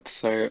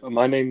So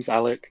my name's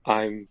Alec.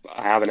 I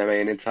have an MA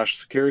in international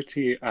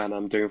security, and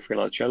I'm doing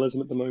freelance journalism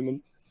at the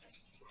moment.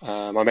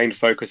 My main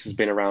focus has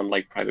been around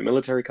like private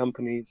military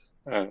companies,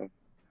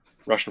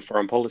 Russian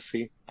foreign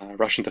policy,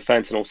 Russian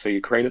defense, and also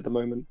Ukraine at the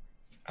moment.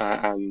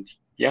 And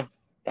yeah,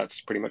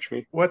 that's pretty much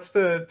me. What's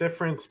the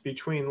difference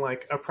between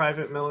like a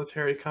private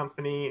military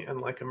company and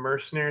like a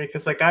mercenary?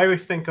 Because like I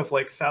always think of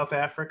like South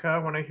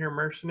Africa when I hear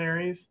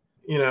mercenaries.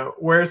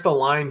 Where's the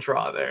line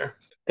draw there?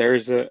 There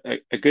is a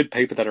good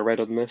paper that I read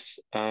on this,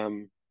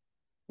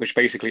 which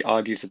basically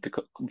argues that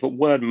the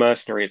word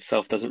mercenary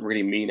itself doesn't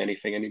really mean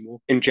anything anymore.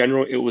 In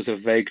general, it was a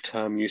vague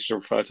term used to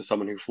refer to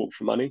someone who fought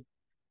for money.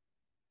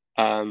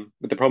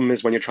 But the problem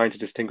is when you're trying to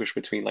distinguish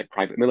between like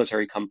private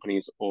military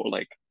companies or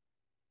like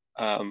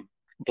um,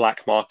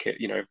 black market,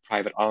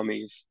 private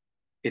armies,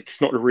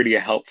 it's not really a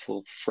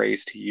helpful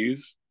phrase to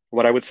use.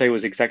 What I would say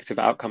was Executive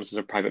Outcomes as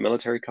a private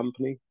military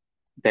company.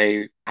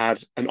 They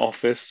had an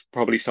office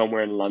probably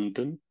somewhere in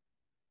London.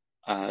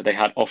 They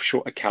had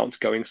offshore accounts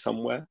going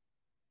somewhere.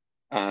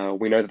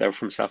 We know that they were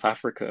from South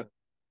Africa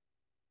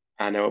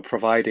and they were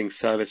providing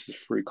services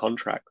through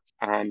contracts.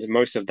 And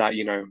most of that,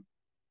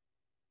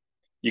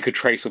 you could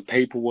trace with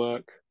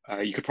paperwork.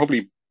 You could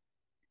probably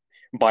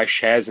buy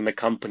shares in the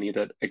company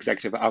that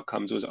Executive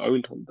Outcomes was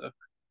owned under.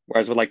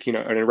 Whereas with like, an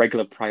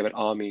irregular private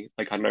army,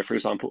 like I don't know, for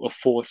example, a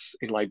force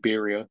in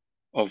Liberia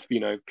of,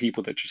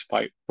 people that just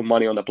fight for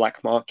money on the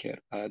black market,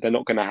 they're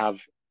not going to have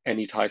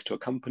any ties to a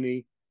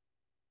company.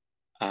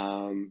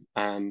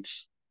 And,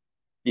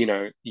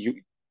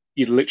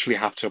 you literally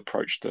have to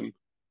approach them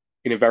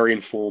in a very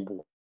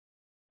informal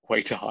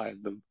way to hire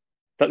them.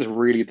 That's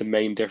really the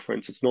main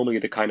difference. It's normally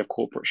the kind of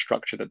corporate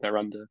structure that they're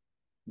under,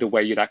 the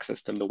way you'd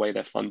access them, the way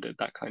they're funded,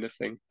 that kind of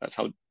thing. That's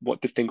how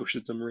what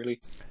distinguishes them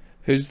really.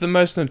 Who's the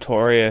most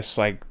notorious,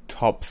 like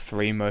top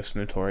three most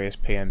notorious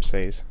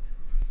PMCs?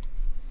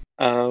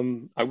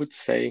 I would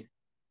say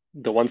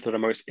the ones that are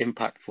most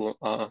impactful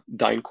are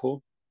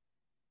DynCorp,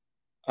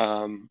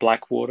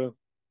 Blackwater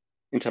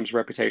in terms of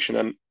reputation,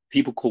 and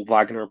people call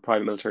Wagner a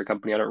private military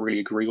company. I don't really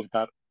agree with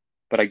that,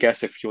 but I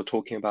guess if you're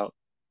talking about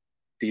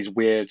these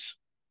weird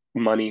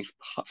money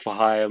for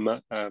hire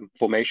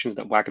formations,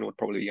 that Wagner would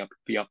probably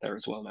be up there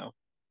as well now.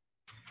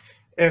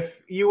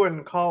 If you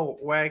wouldn't call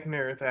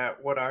Wagner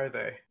that, what are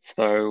they?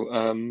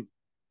 So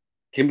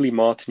Kimberly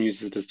Martin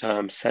uses the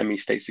term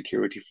semi-state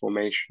security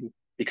formation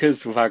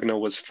because Wagner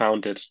was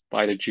founded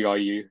by the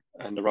GRU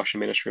and the Russian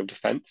Ministry of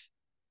Defense.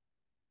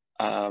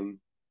 Um,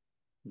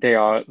 they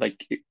are like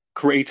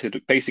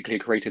basically a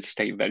created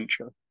state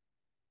venture,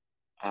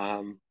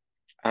 um,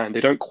 and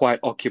they don't quite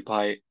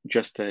occupy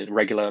just a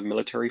regular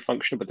military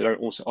function, but they don't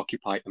also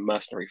occupy a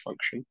mercenary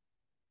function.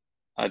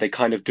 They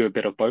kind of do a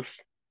bit of both.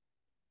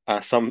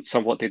 Some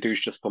what they do is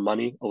just for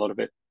money. A lot of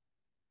it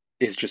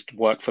is just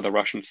work for the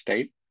Russian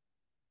state.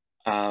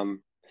 So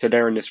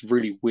they're in this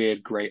really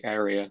weird gray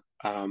area.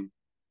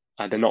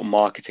 They're not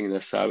marketing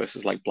their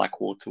services like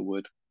Blackwater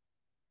would,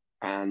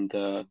 and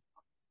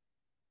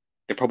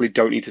they probably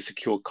don't need to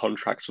secure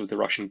contracts with the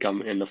Russian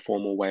government in the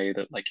formal way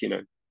that, like,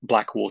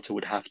 Blackwater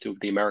would have to with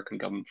the American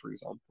government, for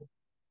example.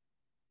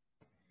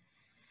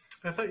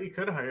 I thought you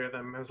could hire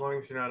them as long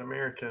as you're not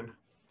American.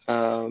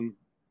 Um,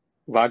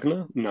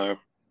 Wagner? No.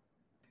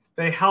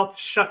 They helped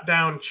shut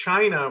down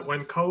China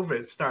when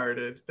COVID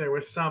started. There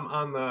was some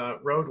on the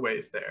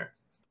roadways there.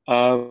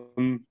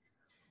 Um,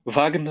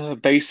 Wagner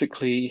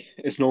basically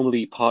is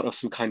normally part of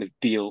some kind of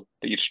deal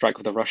that you'd strike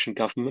with the Russian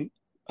government.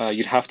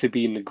 You'd have to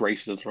be in the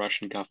graces of the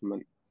Russian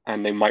government,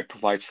 and they might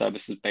provide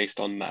services based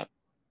on that.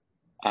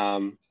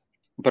 Um,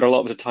 but a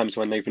lot of the times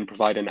when they've been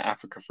provided in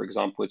Africa, for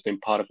example, it's been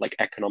part of like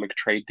economic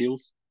trade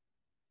deals.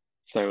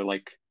 So,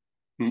 like,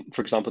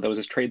 for example, there was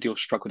this trade deal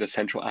struck with the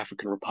Central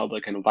African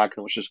Republic, and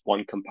Wagner was just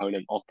one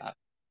component of that.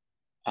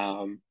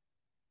 Um,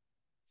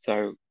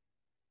 so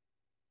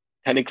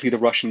technically, the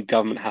Russian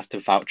government has to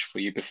vouch for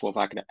you before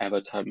Wagner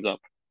ever turns up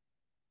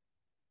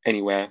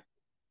anywhere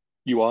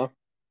you are.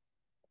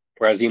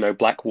 Whereas,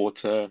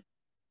 Blackwater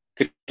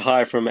could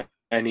hire from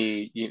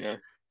any,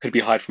 could be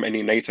hired from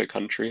any NATO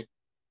country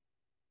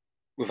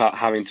without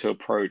having to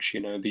approach,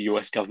 the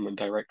US government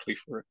directly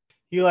for it.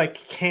 You like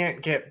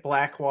can't get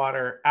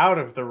Blackwater out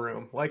of the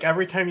room. Like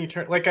every time you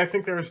turn, like I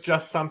think there was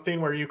just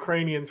something where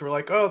Ukrainians were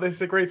like, "Oh, this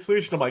is a great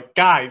solution." I'm like,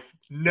 guys,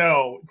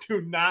 no,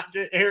 do not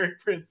get Eric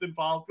Prince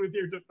involved with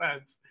your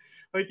defense.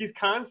 Like he's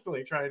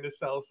constantly trying to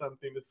sell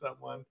something to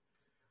someone.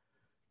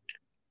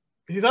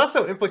 He's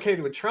also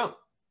implicated with Trump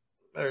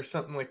or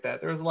something like that.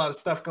 There was a lot of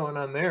stuff going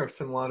on there,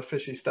 a lot of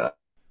fishy stuff.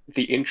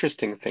 The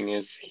interesting thing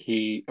is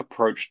he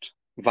approached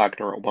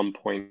Wagner at one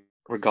point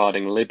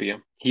regarding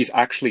Libya. He's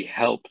actually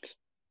helped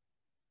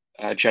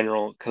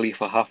General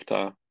Khalifa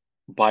Haftar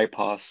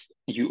bypass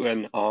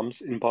UN arms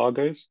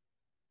embargoes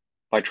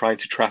by trying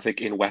to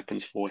traffic in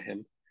weapons for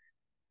him.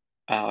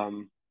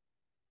 Um,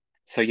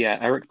 so yeah,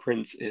 Eric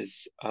Prince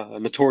is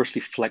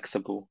notoriously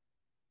flexible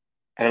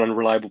and an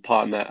unreliable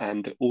partner,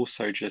 and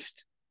also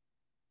just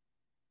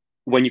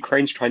when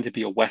Ukraine's trying to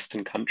be a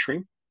Western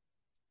country,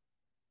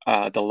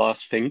 the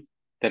last thing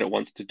that it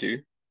wants to do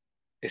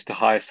is to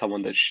hire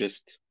someone that's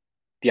just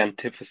the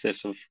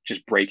antithesis of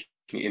just breaking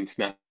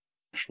international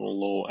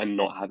law and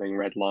not having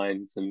red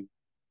lines and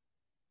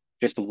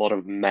just a lot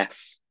of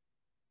mess.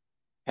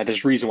 And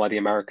there's a reason why the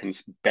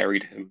Americans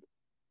buried him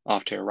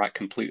after Iraq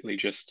completely.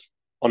 Just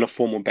on a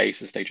formal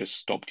basis, they just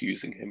stopped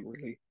using him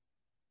really.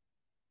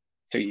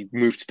 So he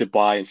moved to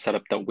Dubai and set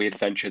up that weird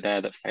venture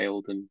there that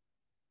failed, and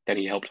then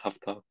he helped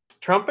Haftar.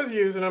 Trump is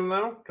using him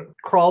though.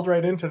 Crawled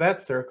right into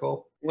that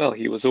circle. Well,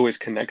 he was always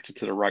connected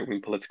to the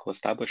right-wing political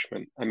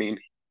establishment. I mean,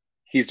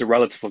 he's the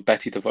relative of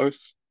Betsy DeVos.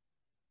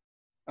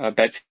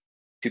 Betsy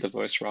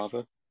DeVos,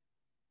 rather.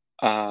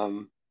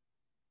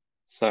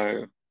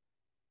 So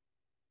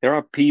there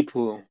are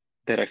people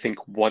that I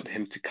think want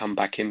him to come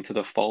back into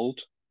the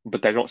fold,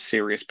 but they're not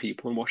serious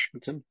people in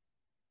Washington.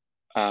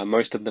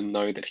 Most of them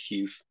know that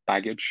he's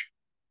baggage.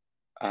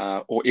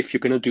 Or if you're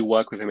going to do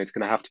work with him, it's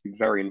going to have to be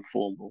very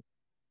informal.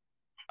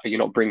 You're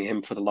not bringing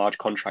him for the large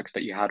contracts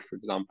that you had, for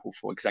example,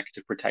 for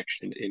executive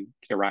protection in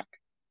Iraq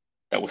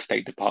that was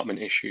State Department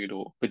issued,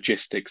 or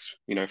logistics,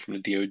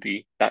 from the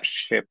DoD. That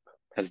ship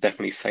has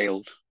definitely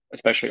sailed,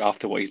 especially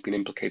after what he's been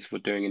implicated for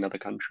doing in other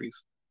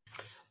countries.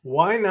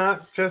 Why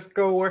not just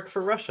go work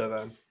for Russia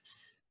then?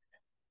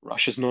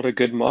 Russia's not a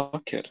good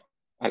market,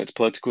 and it's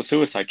political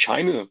suicide.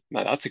 China,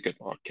 now that's a good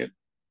market.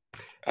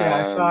 Yeah,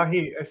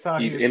 I saw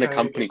he's in a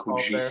company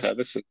called G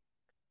Services.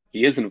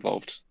 He is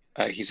involved.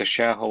 He's a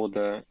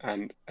shareholder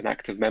and an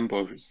active member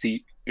of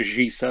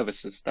G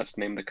Services. That's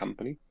the name of the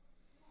company.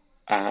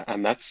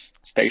 And that's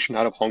stationed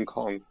out of Hong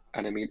Kong.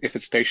 And I mean, if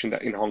it's stationed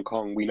in Hong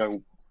Kong, we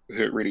know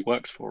who it really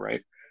works for,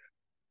 right?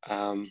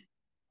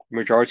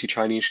 Majority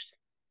Chinese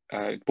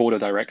board of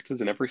directors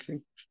and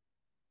everything.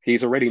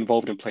 He's already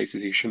involved in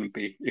places he shouldn't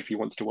be if he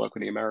wants to work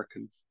with the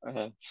Americans.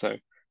 So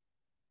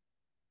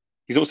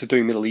he's also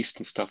doing Middle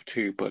Eastern stuff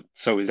too, but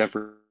so is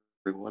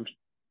everyone.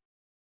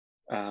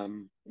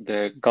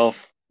 The Gulf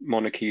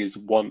monarchies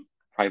want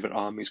private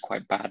armies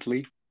quite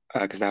badly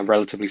because they have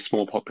relatively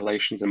small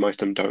populations and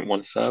most of them don't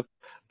want to serve.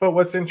 But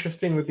what's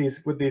interesting with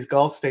these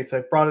Gulf states,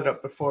 I've brought it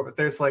up before, but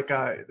there's like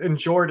in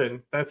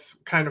Jordan, that's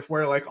kind of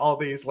where like all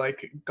these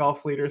like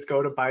Gulf leaders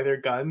go to buy their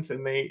guns,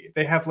 and they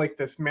have like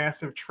this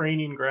massive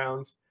training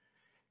grounds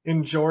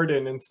in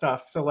Jordan and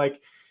stuff. So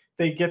like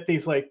they get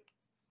these like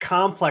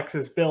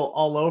complexes built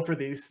all over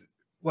these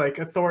like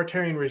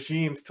authoritarian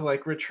regimes to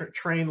like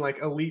train like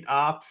elite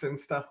ops and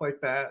stuff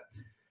like that.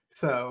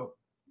 So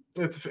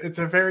it's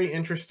a very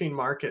interesting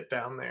market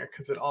down there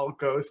because it all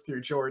goes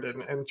through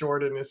Jordan, and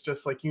Jordan is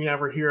just like you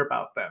never hear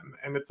about them,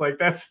 and it's like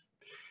that's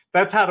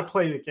how to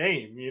play the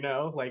game,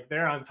 like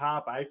they're on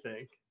top. I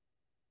think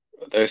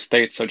those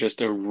states are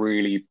just a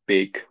really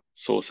big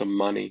source of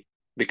money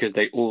because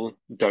they all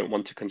don't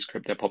want to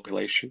conscript their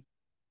population.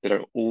 They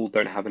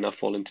don't have enough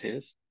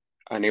volunteers,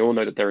 and they all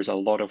know that there is a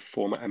lot of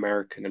former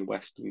American and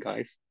Western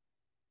guys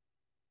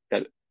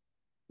that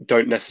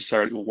don't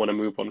necessarily want to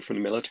move on from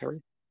the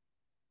military.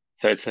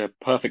 So it's a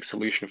perfect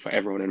solution for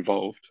everyone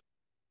involved.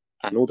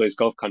 And all those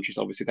Gulf countries,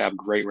 obviously, they have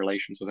great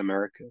relations with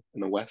America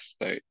and the West.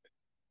 So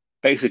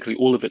basically,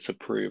 all of it's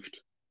approved.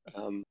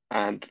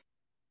 And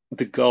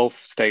the Gulf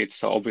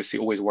states are obviously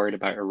always worried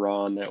about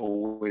Iran. They're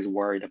always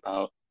worried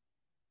about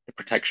the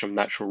protection of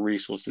natural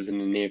resources in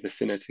the near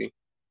vicinity.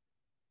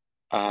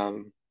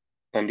 And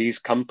these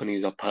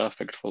companies are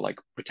perfect for like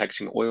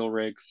protecting oil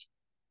rigs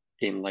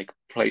in like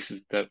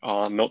places that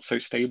are not so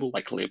stable,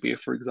 like Libya,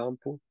 for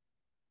example.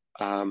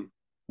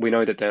 We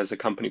know that there's a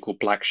company called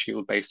Black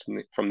Shield based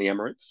from the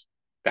Emirates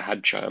that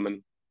had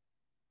German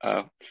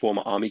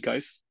former army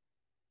guys,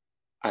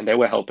 and they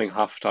were helping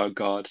Haftar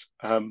guard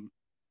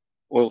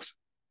oil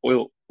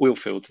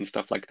fields and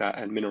stuff like that,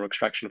 and mineral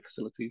extraction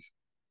facilities.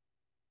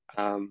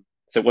 So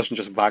it wasn't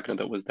just Wagner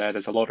that was there.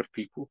 There's a lot of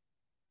people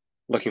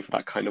looking for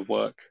that kind of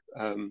work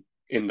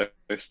in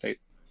those states.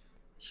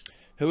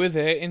 Who are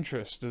their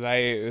interests?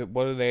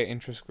 What are their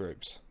interest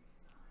groups?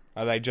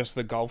 Are they just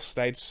the Gulf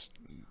states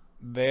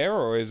there,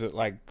 or is it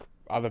like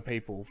other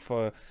people?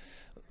 For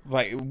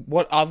like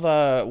what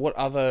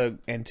other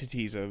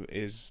entities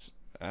is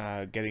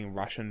getting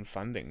Russian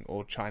funding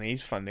or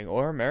Chinese funding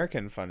or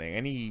American funding?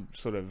 Any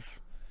sort of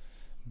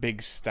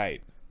big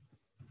state?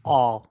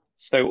 All.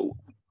 So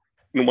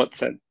in what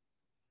sense?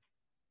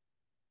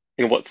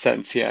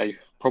 Yeah,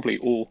 probably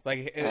all.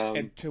 Like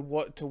and to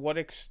what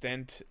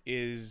extent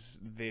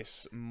is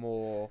this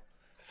more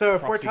so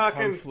if we're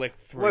talking conflict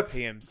through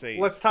PMCs?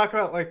 Let's talk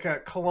about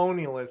like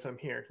colonialism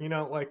here.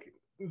 Like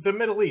the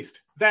Middle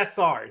East, that's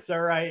ours. All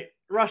right,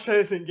 Russia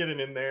isn't getting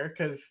in there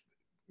because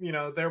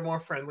they're more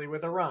friendly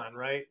with Iran,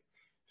 right?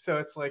 So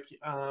it's like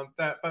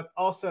that, but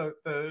also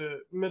the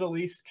Middle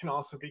East can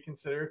also be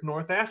considered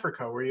North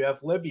Africa, where you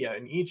have Libya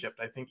and Egypt.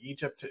 I think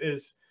Egypt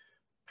is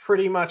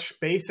pretty much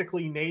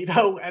basically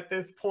NATO at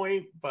this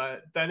point,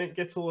 but then it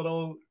gets a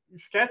little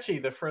sketchy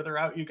the further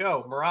out you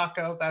go.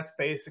 Morocco, that's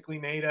basically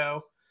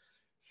NATO.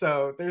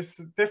 So there's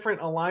different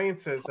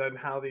alliances and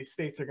how these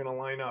states are going to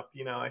line up.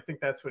 I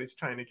think that's what he's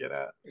trying to get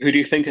at. Who do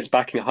you think is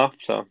backing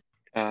Haftar?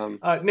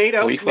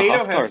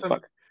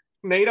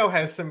 NATO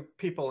has some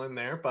people in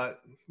there,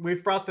 but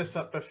we've brought this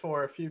up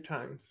before a few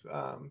times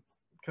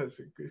because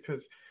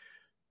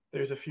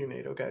There's a few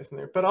NATO guys in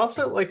there, but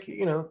also like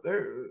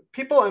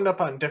people end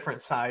up on different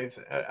sides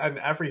on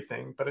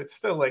everything. But it's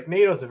still like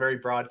NATO's a very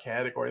broad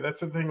category. That's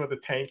the thing with the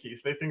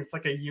tankies. They think it's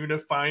like a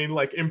unifying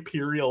like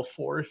imperial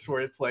force where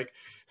it's like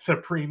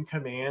supreme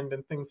command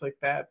and things like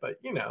that. But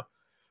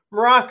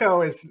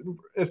Morocco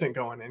isn't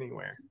going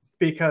anywhere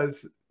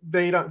because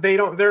they're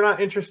not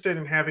interested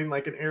in having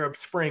like an Arab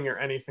Spring or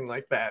anything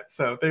like that.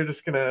 So they're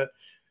just gonna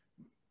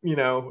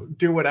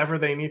do whatever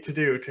they need to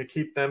do to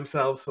keep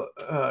themselves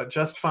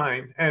just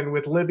fine. And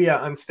with Libya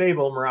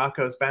unstable,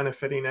 Morocco's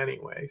benefiting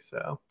anyway.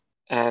 So,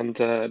 And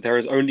there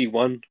is only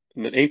one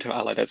NATO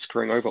ally that's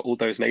screwing over all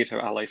those NATO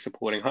allies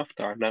supporting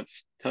Haftar, and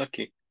that's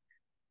Turkey.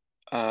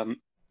 Arguably,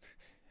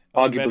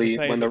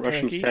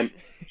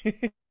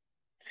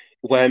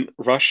 when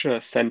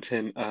Russia sent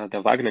in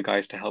the Wagner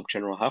guys to help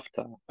General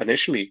Haftar,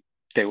 initially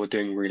they were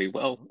doing really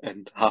well,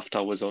 and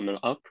Haftar was on the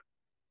up.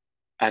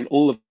 And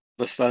all of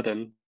a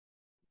sudden,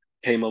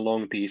 came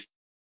along these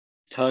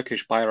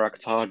Turkish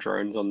Bayraktar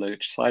drones on the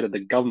side of the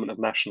government of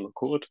national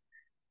accord,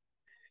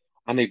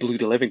 and they blew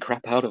the living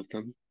crap out of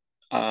them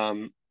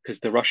because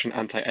the Russian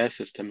anti-air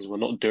systems were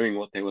not doing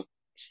what they were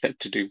set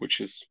to do, which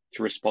is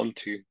to respond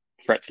to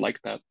threats like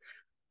that.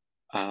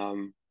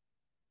 And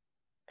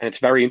it's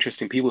very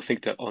interesting. People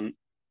think that on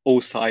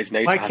all sides,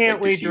 NATO has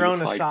like this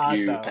unified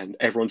view, and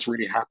everyone's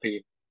really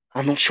happy.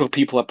 I'm not sure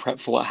people are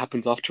prepped for what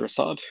happens after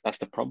Assad. That's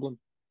the problem.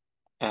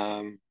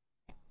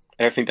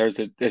 I don't think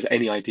there's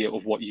any idea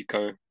of what you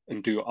go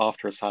and do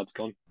after Assad's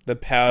gone. The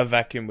power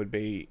vacuum would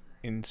be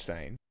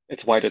insane.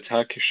 It's why the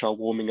Turkish are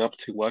warming up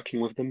to working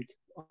with them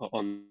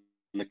on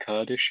the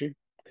Kurd issue.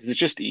 Because it's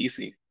just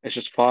easy. It's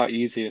just far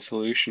easier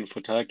solution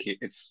for Turkey.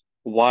 It's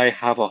why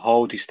have a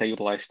whole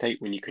destabilized state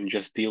when you can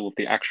just deal with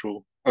the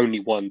actual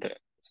only one that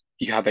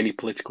you have any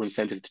political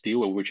incentive to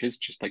deal with, which is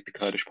just like the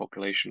Kurdish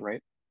population,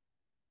 right?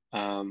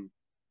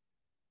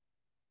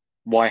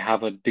 Why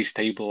have a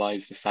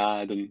destabilized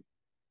Assad and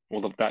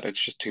all of that?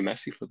 It's just too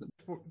messy for them.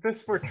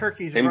 This is where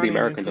Turkey's Same with running the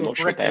Americans. into I'm a not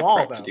sure brick they're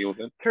wall, prepped to deal with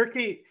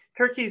it.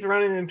 Turkey's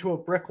running into a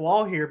brick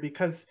wall here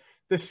because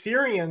the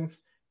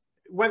Syrians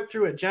went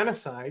through a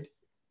genocide.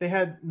 They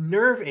had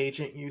nerve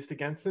agent used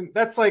against them.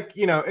 That's like,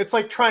 it's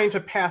like trying to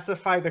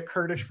pacify the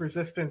Kurdish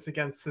resistance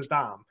against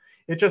Saddam.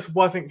 It just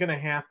wasn't going to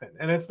happen.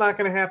 And it's not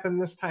going to happen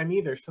this time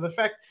either. So the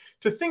fact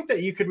to think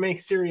that you could make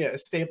Syria a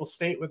stable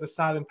state with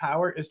Assad in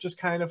power is just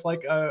kind of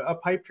like a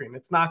pipe dream.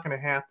 It's not going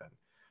to happen.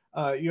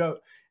 No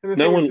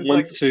one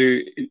wants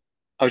to.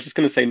 I was just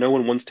going to say, no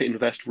one wants to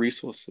invest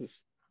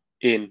resources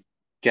in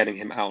getting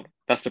him out.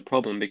 That's the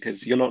problem,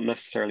 because you're not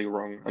necessarily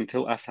wrong.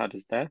 Until Assad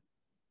is there,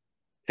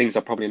 things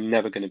are probably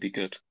never going to be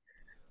good.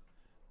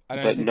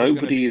 But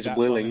nobody is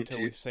willing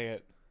until we see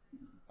it.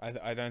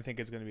 I don't think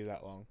it's going to be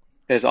that long.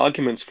 There's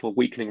arguments for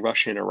weakening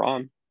Russia and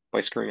Iran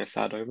by screwing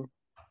Assad over.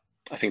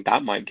 I think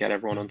that might get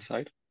everyone on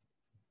side.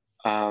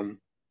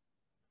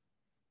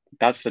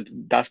 That's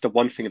the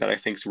one thing that I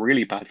think is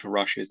really bad for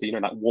Russia is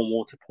that warm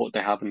water port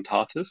they have in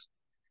Tartus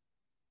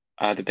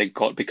that they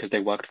got because they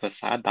worked for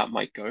Assad. That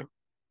might go,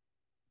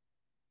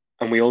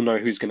 and we all know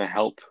who's going to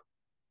help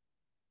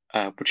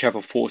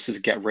whichever forces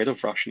get rid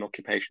of Russian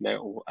occupation there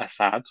or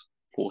Assad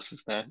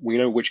forces there. We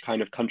know which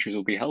kind of countries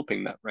will be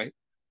helping that, right?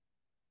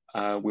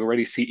 We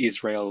already see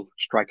Israel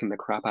striking the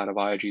crap out of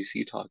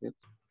IRGC targets.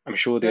 I'm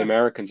sure the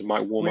Americans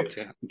might warm up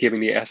to giving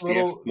the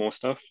SDF more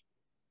stuff.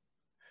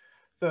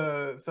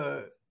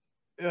 The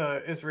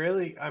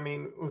Israeli,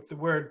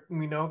 where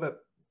we know that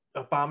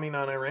a bombing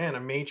on Iran, a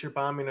major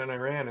bombing on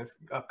Iran is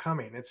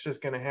upcoming. It's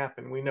just going to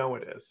happen. We know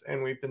it is.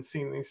 And we've been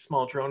seeing these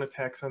small drone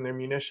attacks on their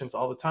munitions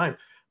all the time.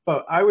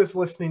 But I was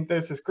listening,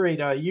 there's this great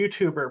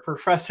YouTuber,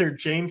 Professor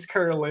James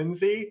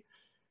Lindsay.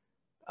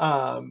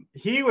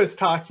 He was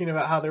talking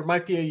about how there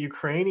might be a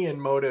Ukrainian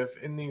motive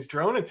in these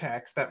drone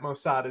attacks that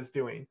Mossad is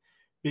doing,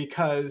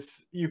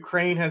 because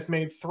Ukraine has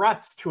made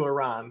threats to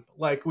Iran,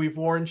 like we've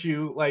warned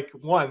you like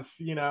once,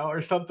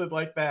 or something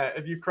like that.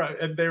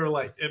 And they were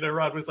like, and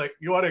Iran was like,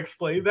 you want to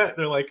explain that?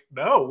 They're like,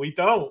 no, we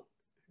don't.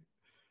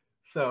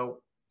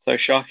 So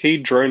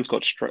Shahed drones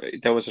got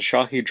destroyed. There was a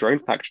Shahed drone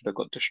factory that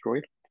got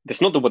destroyed. That's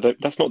not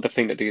the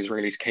thing that the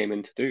Israelis came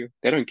in to do.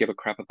 They don't give a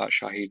crap about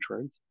Shahed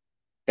drones.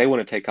 They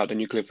want to take out the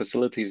nuclear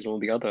facilities and all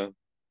the other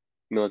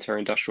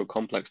military-industrial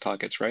complex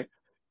targets, right?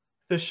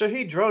 The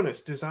Shahed drone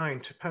is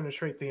designed to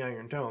penetrate the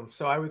Iron Dome,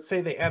 so I would say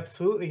they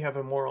absolutely have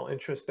a moral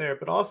interest there.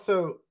 But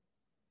also,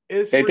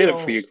 Israel. They did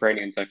it for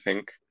Ukrainians, I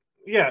think.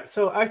 Yeah,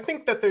 so I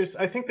think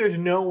there's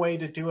no way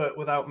to do it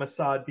without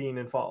Mossad being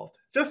involved.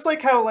 Just like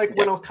how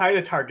when Al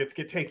Qaeda targets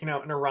get taken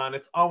out in Iran,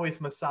 it's always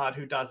Mossad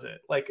who does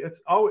it. Like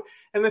it's always,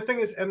 and the thing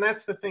is, and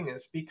that's the thing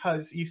is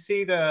because you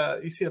see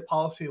the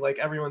policy, like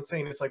everyone's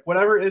saying, is like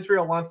whatever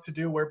Israel wants to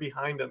do, we're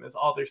behind them. Is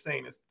all they're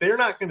saying is they're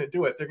not going to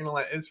do it. They're going to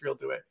let Israel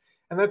do it.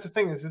 And that's the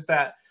thing is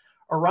that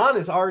Iran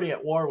is already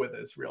at war with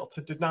Israel.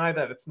 To deny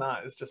that it's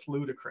not is just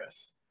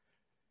ludicrous.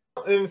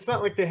 And it's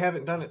not like they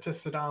haven't done it to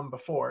Saddam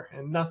before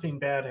and nothing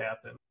bad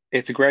happened.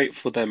 It's great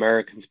for the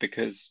Americans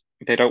because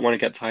they don't want to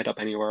get tied up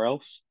anywhere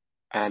else.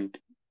 And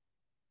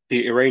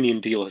the Iranian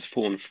deal has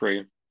fallen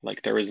through.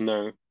 Like there is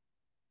no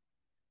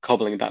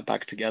cobbling that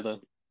back together.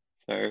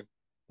 So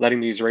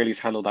letting the Israelis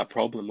handle that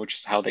problem, which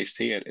is how they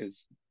see it,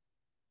 is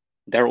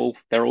they're all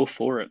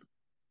for it.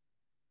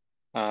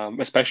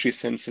 Especially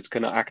since it's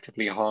going to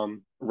actively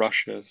harm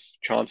Russia's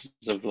chances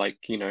of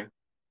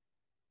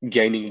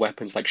gaining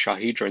weapons like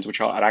Shahed drones, which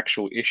are an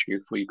actual issue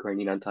for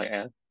Ukrainian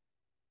anti-air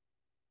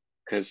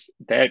because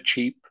they're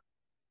cheap,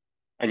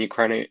 and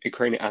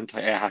Ukrainian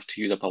anti-air has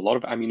to use up a lot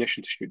of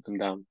ammunition to shoot them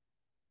down.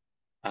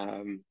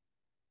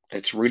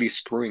 It's really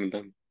screwing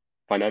them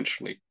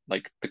financially.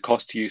 Like the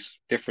cost to use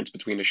difference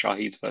between the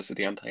Shaheds versus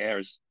the anti-air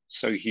is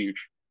so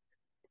huge.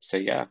 So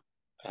yeah,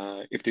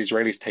 if the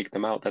Israelis take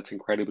them out, that's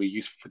incredibly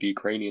useful for the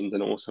Ukrainians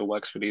and also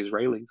works for the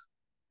Israelis,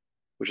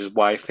 which is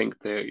why I think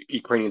the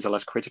Ukrainians are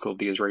less critical of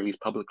the Israelis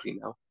publicly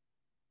now,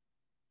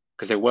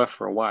 because they were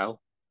for a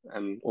while,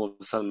 and all of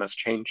a sudden that's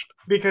changed.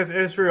 Because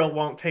Israel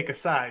won't take a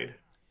side.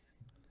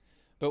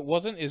 But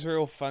wasn't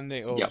Israel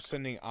funding or Yep.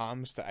 sending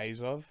arms to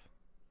Azov?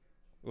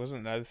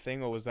 Wasn't that a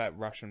thing, or was that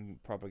Russian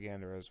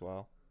propaganda as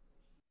well?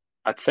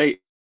 I'd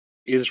say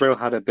Israel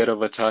had a bit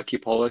of a Turkey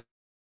policy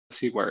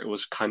where it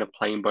was kind of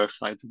playing both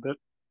sides a bit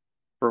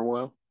for a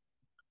while.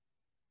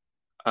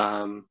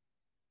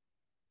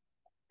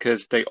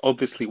 Because they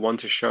obviously want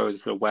to show to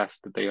the West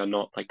that they are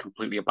not like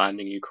completely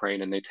abandoning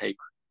Ukraine and they take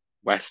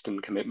Western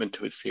commitment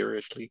to it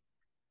seriously.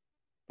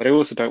 But they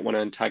also don't want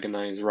to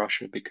antagonize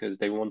Russia because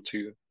they want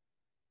to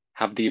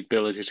have the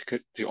ability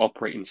to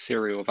operate in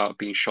Syria without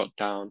being shot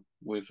down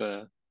with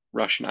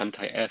Russian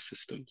anti-air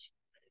systems.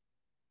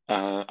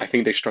 I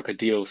think they struck a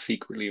deal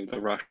secretly with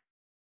the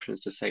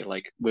Russians to say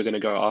like we're going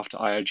to go after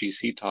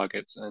IRGC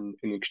targets, and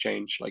in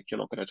exchange, like you're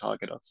not going to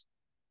target us,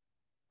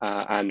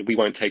 and we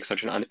won't take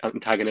such an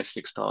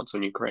antagonistic stance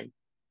on Ukraine.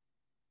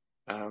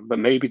 But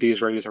maybe the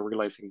Israelis are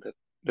realizing that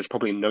there's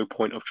probably no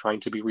point of trying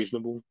to be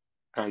reasonable,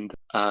 and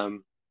so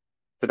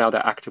now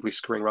they're actively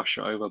screwing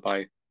Russia over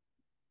by,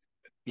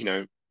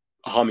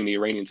 harming the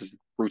Iranians as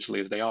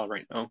brutally as they are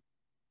right now,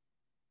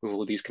 with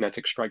all these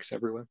kinetic strikes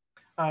everywhere.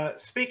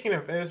 Speaking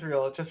of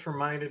Israel, it just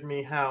reminded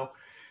me how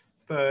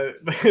the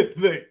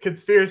the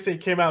conspiracy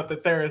came out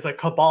that there is a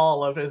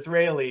cabal of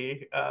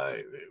Israeli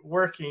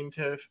working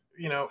to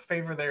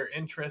favor their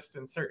interest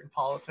in certain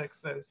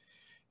politics,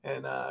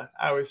 and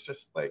I was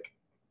just like,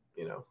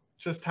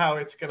 just how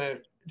it's gonna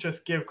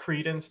just give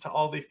credence to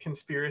all these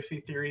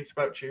conspiracy theories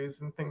about Jews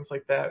and things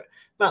like that.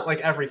 Not like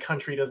every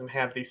country doesn't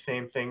have these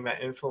same thing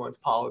that influence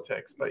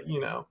politics, but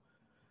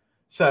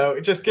so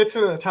it just gets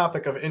into the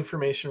topic of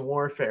information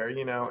warfare,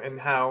 and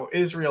how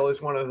Israel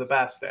is one of the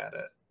best at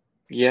it.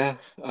 Yeah,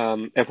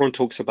 everyone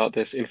talks about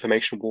this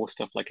information war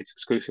stuff like it's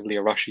exclusively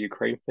a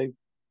Russia-Ukraine thing,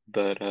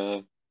 but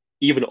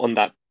even on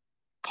that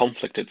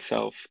conflict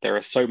itself, there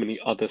are so many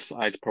other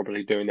sides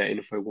probably doing their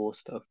info war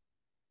stuff.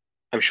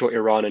 I'm sure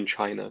Iran and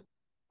China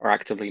are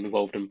actively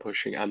involved in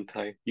pushing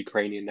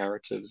anti-Ukrainian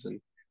narratives, and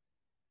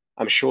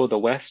I'm sure the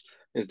West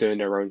is doing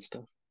their own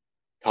stuff,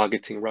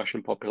 targeting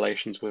Russian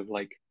populations with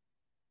like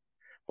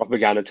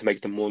propaganda to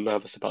make them more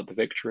nervous about the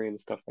victory and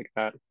stuff like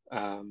that,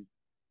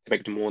 to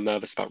make them more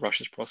nervous about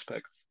Russia's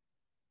prospects.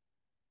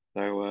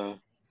 So,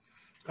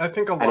 I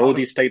think a and all lot of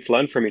these states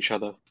learn from each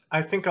other.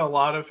 I think a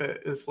lot of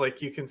it is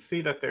like you can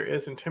see that there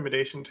is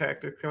intimidation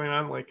tactics going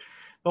on. Like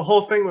the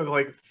whole thing with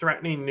like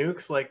threatening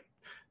nukes, like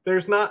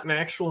there's not an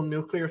actual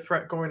nuclear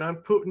threat going on.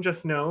 Putin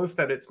just knows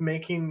that it's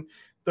making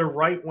the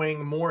right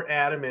wing more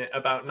adamant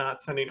about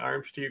not sending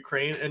arms to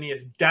Ukraine, and he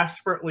is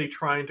desperately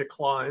trying to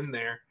claw in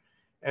there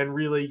and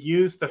really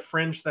use the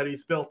fringe that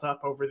he's built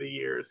up over the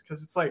years.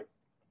 Because it's like,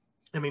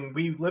 I mean,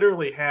 we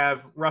literally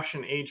have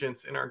Russian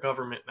agents in our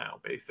government now,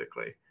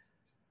 basically.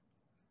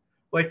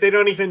 Like they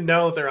don't even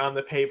know they're on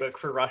the paybook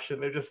for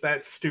Russian. They're just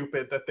that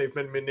stupid that they've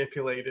been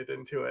manipulated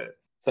into it.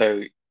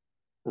 So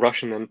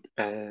Russian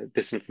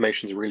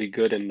disinformation is really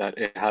good in that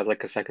it has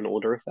like a second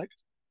order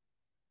effect.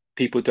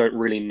 People don't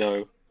really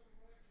know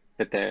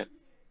that they're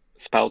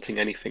spouting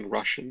anything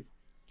Russian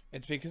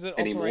It's because it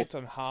anymore. operates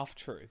on half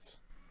truths.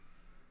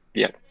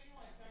 Yeah.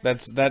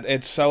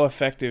 It's so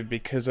effective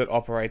because it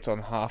operates on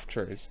half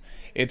truths.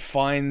 It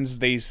finds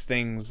these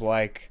things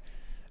like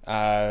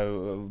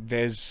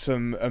there's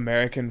some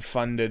American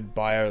funded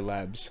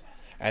biolabs,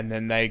 and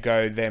then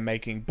they're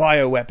making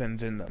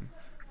bioweapons in them,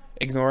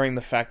 ignoring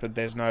the fact that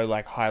there's no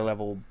like high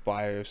level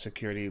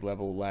biosecurity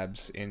level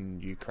labs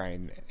in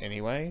Ukraine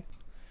anyway.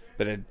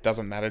 But it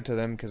doesn't matter to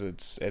them because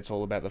it's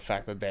all about the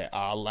fact that there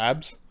are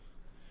labs.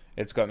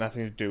 It's got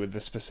nothing to do with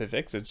the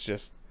specifics. It's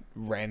just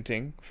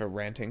ranting for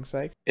ranting's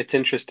sake. It's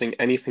interesting.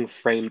 Anything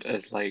framed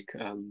as like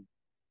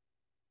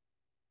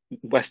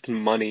Western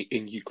money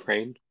in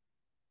Ukraine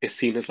is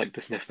seen as like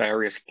this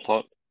nefarious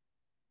plot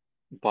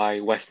by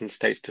Western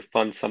states to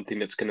fund something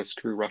that's going to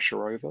screw Russia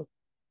over.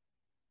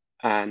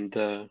 And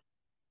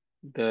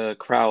the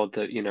crowd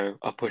that,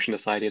 are pushing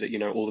this idea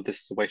that, all of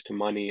this is a waste of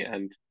money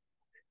and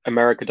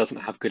America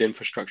doesn't have good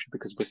infrastructure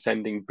because we're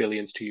sending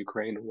billions to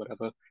Ukraine or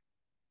whatever.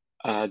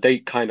 They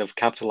kind of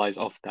capitalize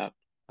off that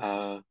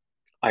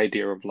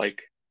idea of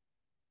like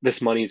this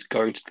money is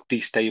going to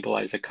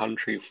destabilize a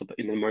country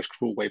in the most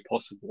cruel way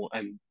possible,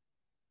 and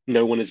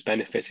no one is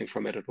benefiting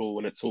from it at all,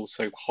 and it's all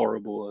so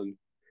horrible, and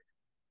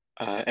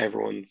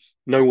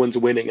no one's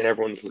winning and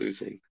everyone's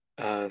losing.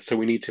 So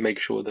we need to make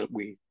sure that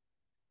we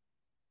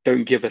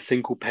don't give a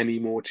single penny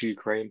more to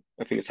Ukraine.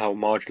 I think it's how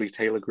Marjorie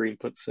Taylor Greene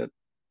puts it.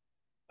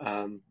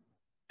 Um,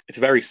 it's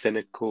very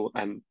cynical,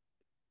 and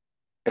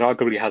it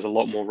arguably has a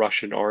lot more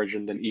Russian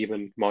origin than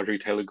even Marjorie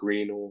Taylor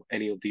Greene or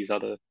any of these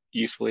other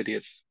useful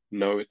idiots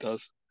know it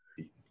does.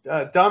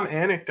 Dumb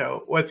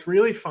anecdote. What's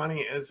really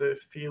funny is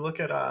if you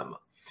look at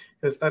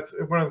because that's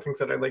one of the things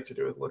that I like to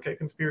do is look at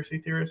conspiracy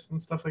theorists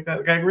and stuff like that.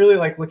 Like, I really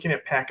like looking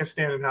at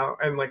Pakistan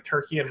and like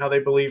Turkey and how they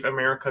believe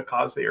America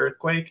caused the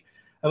earthquake.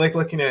 I like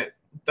looking at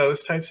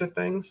those types of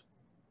things.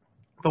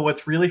 But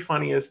what's really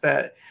funny is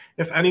that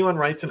if anyone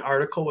writes an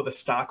article with a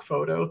stock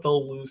photo,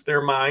 they'll lose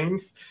their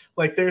minds.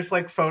 Like there's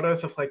like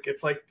photos of like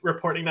it's like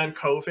reporting on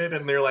COVID,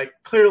 and they're like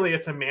clearly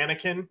it's a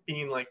mannequin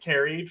being like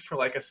carried for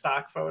like a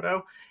stock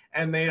photo,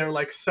 and they are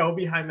like so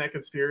behind that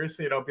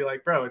conspiracy. It'll be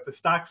like, bro, it's a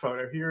stock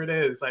photo. Here it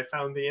is. I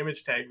found the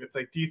image tag. It's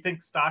like, do you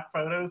think stock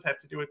photos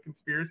have to do with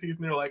conspiracies?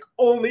 And they're like,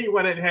 only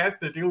when it has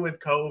to do with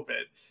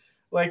COVID.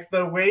 Like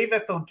the way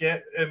that they'll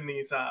get in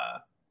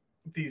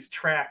these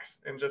tracks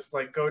and just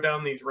like go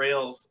down these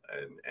rails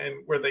and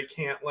where they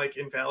can't like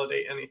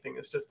invalidate anything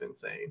is just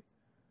insane.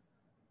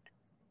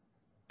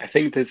 I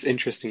think that's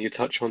interesting. You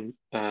touch on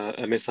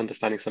a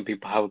misunderstanding some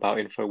people have about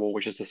Infowar,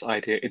 which is this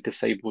idea it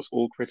disables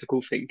all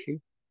critical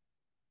thinking.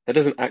 That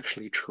isn't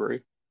actually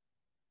true.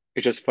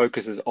 It just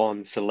focuses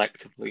on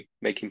selectively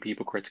making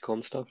people critical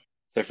on stuff.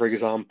 So, for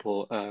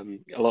example,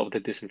 a lot of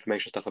the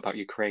disinformation stuff about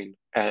Ukraine,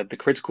 the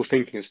critical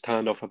thinking is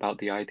turned off about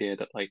the idea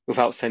that, like,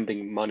 without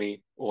sending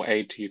money or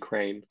aid to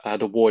Ukraine,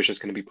 the war is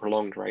just going to be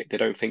prolonged, right? They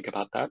don't think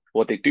about that.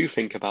 What they do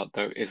think about,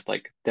 though, is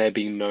like there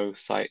being no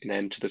sight and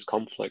end to this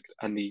conflict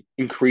and the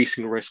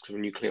increasing risks of a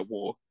nuclear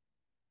war.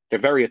 They're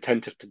very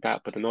attentive to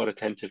that, but they're not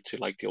attentive to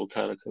like the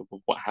alternative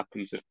of what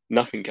happens if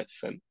nothing gets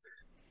sent.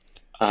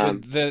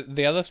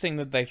 The other thing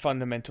that they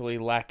fundamentally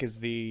lack is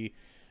the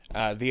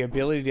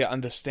ability to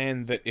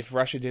understand that if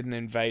Russia didn't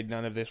invade,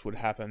 none of this would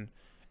happen,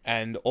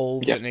 and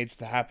all that needs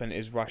to happen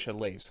is Russia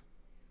leaves.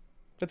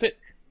 That's it,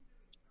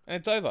 and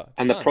it's over. It's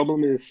and done. The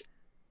problem is,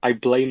 I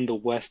blame the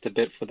West a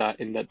bit for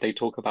that, in that they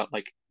talk about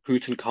like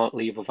Putin can't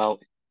leave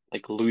without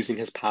like losing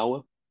his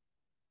power.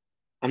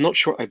 I'm not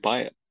sure I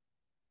buy it.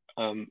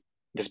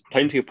 There's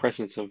plenty of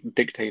precedents of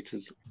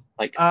dictators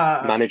like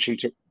managing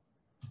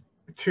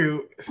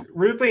to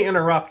rudely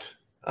interrupt.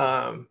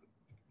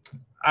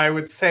 I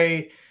would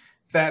say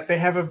that they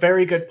have a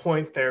very good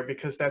point there,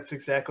 because that's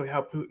exactly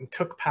how Putin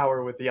took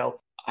power with Yeltsin.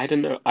 I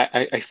don't know.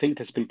 I think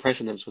there's been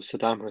precedents with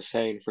Saddam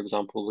Hussein, for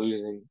example,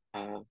 losing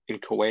in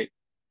Kuwait,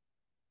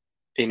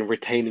 in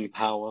retaining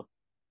power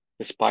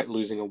despite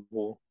losing a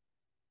war.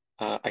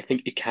 I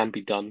think it can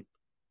be done.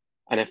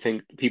 And I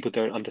think people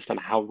don't understand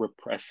how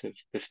repressive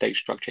the state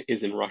structure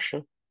is in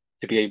Russia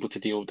to be able to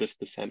deal with this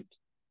dissent.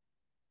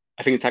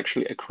 I think it's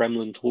actually a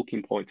Kremlin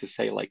talking point to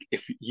say, like,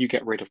 if you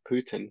get rid of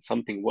Putin,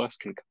 something worse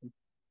can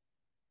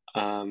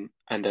come.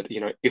 And that,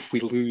 you know, if we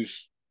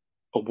lose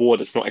a war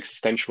that's not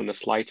existential in the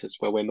slightest,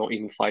 where we're not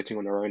even fighting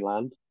on our own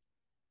land,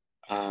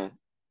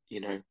 you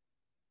know,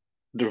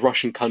 the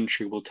Russian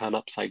country will turn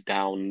upside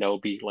down. There'll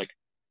be like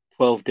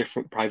 12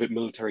 different private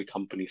military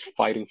companies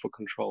fighting for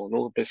control and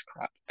all of this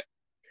crap.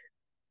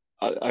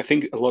 I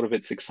think a lot of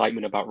it's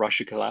excitement about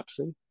Russia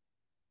collapsing,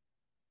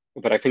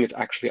 but I think it's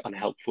actually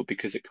unhelpful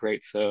because it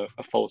creates a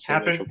false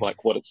image of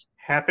like what it's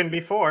happened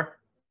before.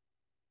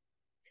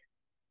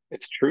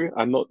 It's true.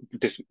 I'm not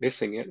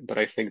dismissing it, but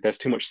I think there's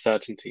too much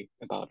certainty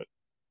about it.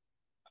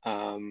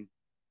 And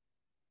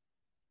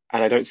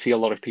I don't see a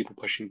lot of people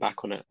pushing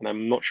back on it. And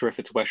I'm not sure if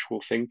it's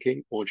wishful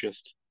thinking or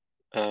just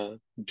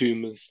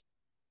doomers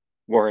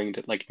worrying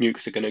that like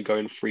nukes are going to go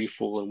in free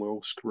fall and we're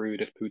all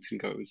screwed if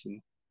Putin goes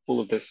and all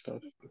of this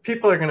stuff.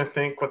 People are going to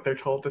think what they're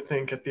told to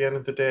think at the end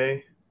of the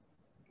day.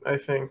 I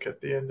think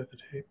at the end of the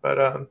day, but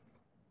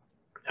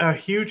a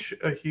huge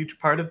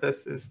part of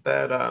this is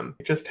that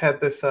just had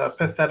this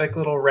pathetic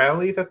little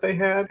rally that they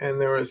had,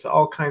 and there was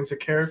all kinds of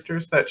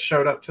characters that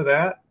showed up to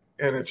that,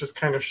 and it just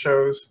kind of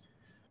shows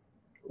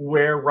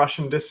where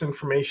Russian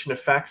disinformation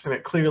affects, and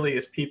it clearly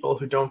is people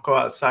who don't go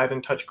outside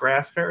and touch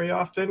grass very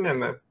often,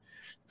 and that's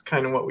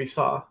kind of what we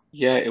saw.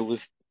 Yeah, it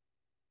was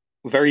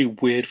very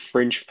weird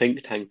fringe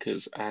think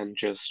tankers and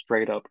just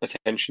straight up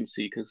attention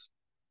seekers.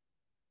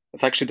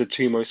 It's actually the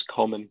two most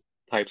common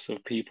types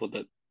of people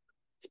that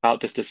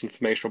spout this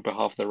disinformation on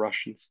behalf of the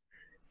Russians.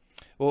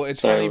 Well,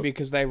 it's funny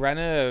because they ran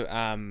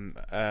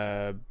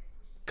a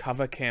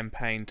cover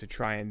campaign to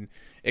try and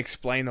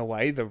explain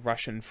away the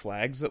Russian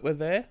flags that were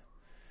there.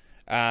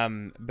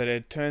 But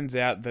it turns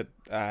out that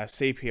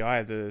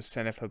CPI, the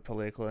Center for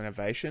Political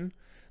Innovation,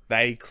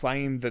 they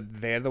claim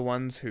that they're the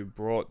ones who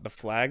brought the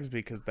flags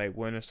because they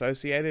weren't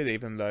associated,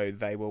 even though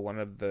they were one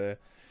of the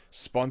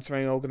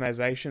sponsoring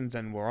organizations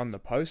and were on the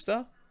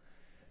poster.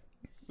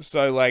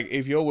 So, like,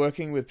 if you're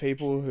working with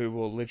people who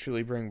will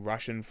literally bring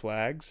Russian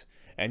flags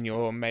and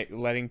you're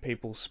letting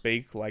people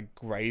speak like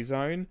Grey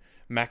Zone,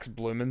 Max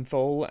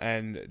Blumenthal,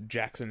 and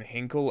Jackson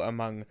Hinkle,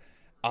 among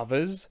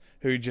others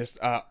who just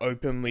are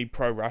openly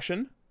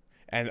pro-Russian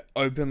and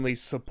openly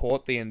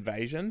support the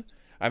invasion.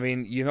 I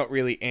mean, you're not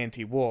really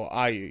anti-war,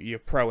 are you? You're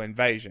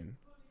pro-invasion.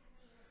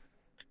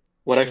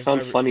 What I There's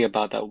found no... funny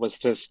about that was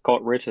that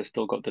Scott Ritter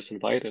still got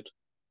disinvited.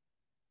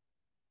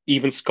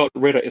 Even Scott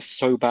Ritter is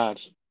so bad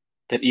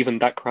that even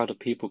that crowd of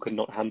people could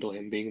not handle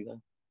him being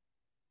there.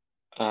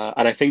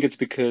 And I think it's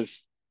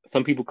because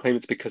some people claim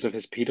it's because of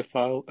his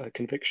pedophile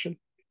conviction.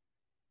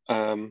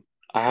 Um,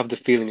 I have the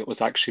feeling it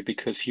was actually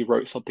because he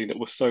wrote something that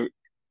was so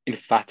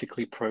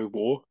emphatically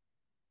pro-war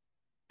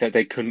that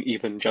they couldn't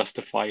even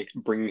justify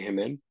bringing him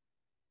in.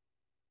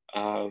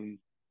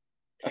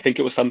 I think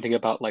it was something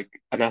about like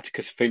an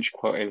Atticus Finch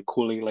quote and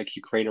calling like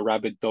Ukraine a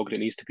rabid dog that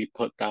needs to be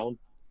put down.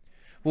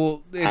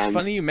 Well, it's And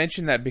funny you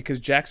mention that because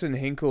Jackson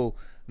Hinkle,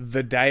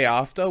 the day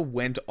after,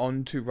 went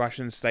on to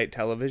Russian state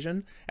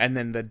television, and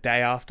then the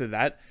day after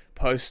that,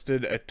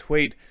 posted a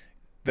tweet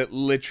that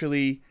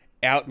literally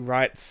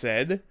outright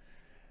said,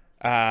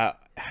 how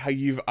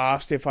you've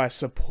asked if I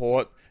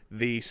support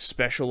the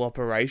special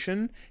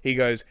operation. He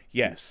goes,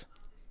 yes.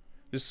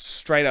 Just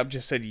straight up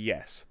just said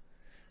yes.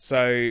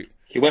 So,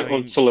 he went I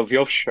on mean,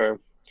 Solovyov's show.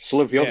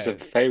 Solovyov's yeah. a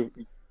very,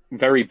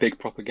 very big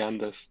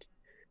propagandist.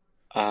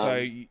 So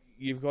Um,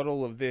 you've got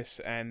all of this,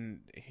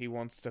 and he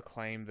wants to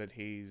claim that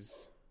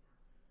he's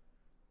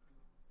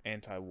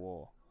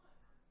anti-war.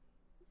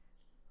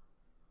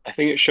 I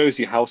think it shows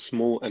you how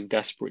small and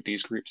desperate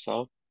these groups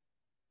are.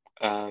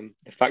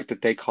 The fact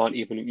that they can't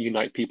even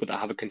unite people that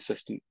have a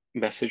consistent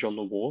message on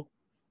the war.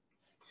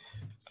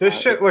 This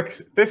It, shit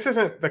looks. This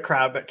isn't the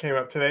crowd that came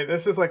up today.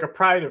 This is like a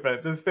pride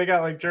event. They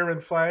got like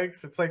German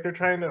flags. It's like they're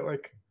trying to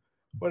like.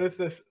 What is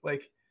this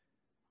like?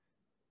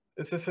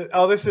 Is this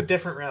this is a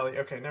different rally?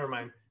 Okay, never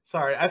mind.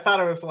 Sorry, I thought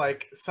it was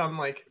like some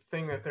like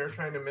thing that they're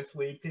trying to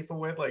mislead people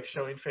with, like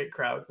showing fake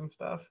crowds and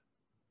stuff.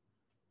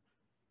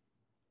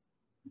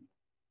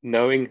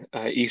 knowing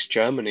East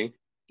Germany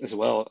as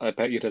well, I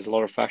bet you there's a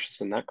lot of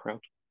fascists in that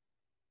crowd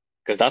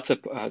because that's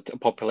a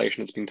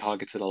population that's been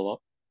targeted a lot.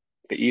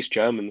 The East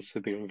Germans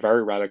have been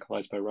very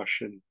radicalized by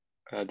Russian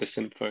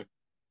disinfo.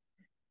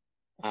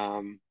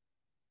 Um,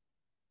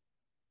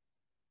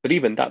 but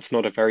even that's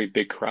not a very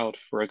big crowd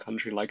for a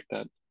country like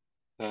that.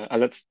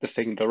 And that's the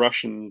thing, the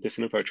Russian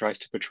disinfo tries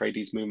to portray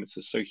these movements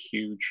as so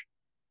huge.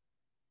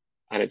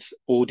 And it's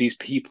all these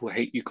people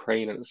hate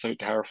Ukraine and it's so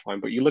terrifying.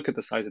 But you look at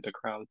the size of the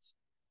crowds,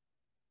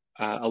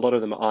 a lot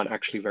of them aren't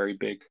actually very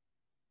big.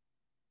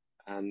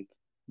 And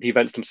the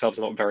events themselves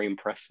are not very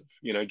impressive.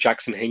 You know,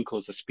 Jackson Hinkle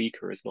as a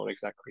speaker is not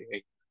exactly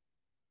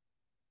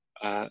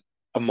a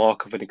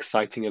mark of an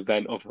exciting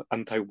event of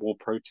anti-war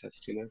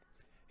protest, you know?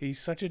 He's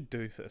such a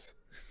doofus.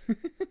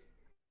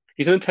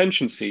 He's an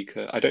attention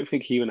seeker. I don't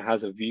think he even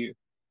has a view.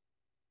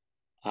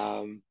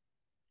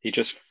 He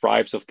just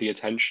thrives off the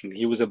attention.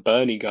 He was a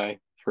Bernie guy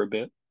for a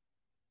bit.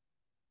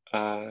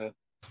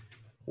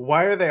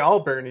 Why are they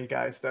all Bernie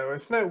guys though?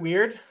 Isn't that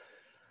weird?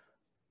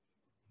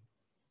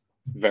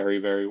 Very,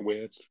 very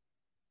weird.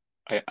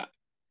 I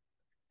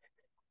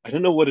I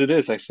don't know what it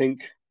is. I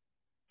think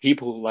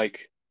people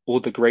like all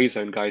the gray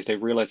zone guys, they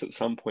realize at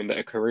some point that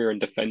a career in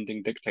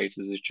defending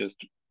dictators is just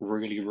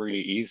really,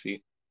 really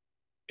easy.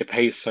 It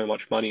pays so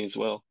much money as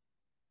well.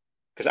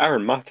 Because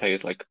Aaron Mate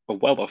is like a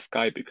well-off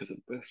guy because of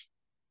this.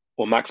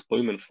 Or Max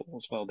Blumenthal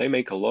as well. They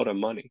make a lot of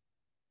money.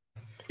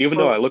 Even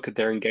though I Well, look at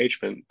their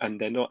engagement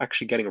and they're not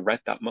actually getting read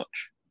that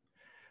much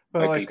but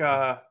by like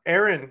people.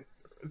 Aaron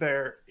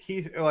there,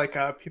 he's like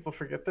people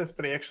forget this,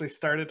 but he actually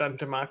started on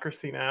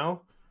Democracy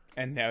Now!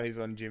 And now he's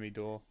on Jimmy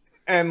Dore.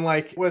 And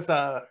like was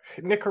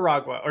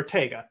Nicaragua,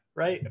 Ortega,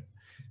 right?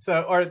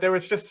 So, or there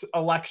was just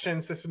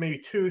elections. This was maybe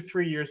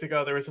 2-3 years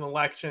ago. There was an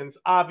elections.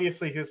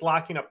 Obviously, he was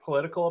locking up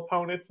political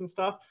opponents and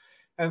stuff.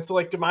 And so,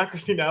 like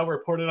Democracy Now!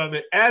 Reported on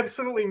it,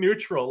 absolutely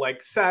neutral.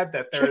 Like said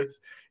that there's,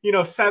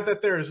 said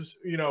that there's,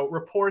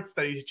 reports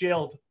that he's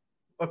jailed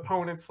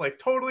opponents. Like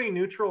totally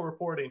neutral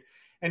reporting.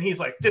 And he's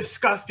like,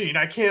 disgusting.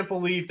 I can't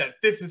believe that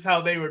this is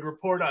how they would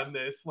report on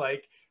this.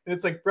 Like, and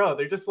it's like, bro,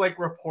 they're just like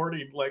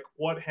reporting like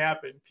what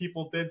happened.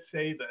 People did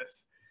say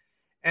this.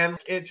 And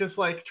it just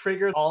like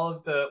triggered all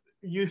of the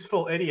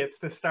useful idiots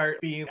to start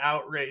being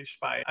outraged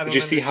by it. I Did don't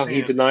you see how he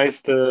understand.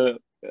 denies the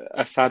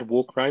Assad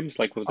war crimes,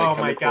 like with the Oh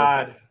my chemical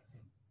attack? God.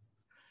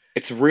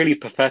 It's really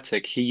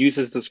pathetic. He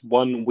uses this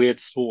one weird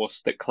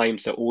source that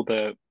claims that all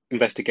the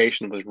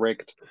investigation was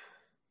rigged.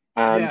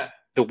 And Yeah.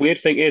 the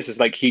weird thing is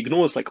like he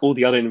ignores like all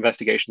the other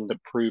investigations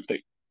that prove that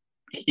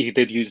he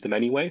did use them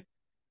anyway.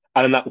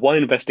 And in that one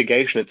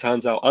investigation, it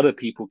turns out other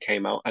people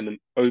came out and an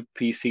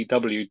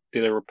OPCW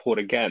did a report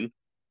again,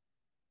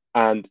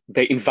 and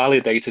they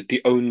invalidated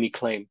the only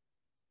claim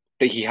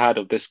that he had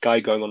of this guy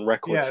going on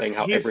record Yeah, saying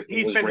how he's everything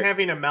he's was been rigged.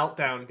 having a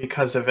meltdown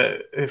because of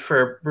it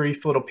for a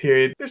brief little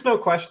period. There's no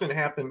question it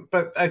happened,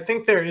 but I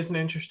think there is an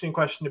interesting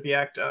question to be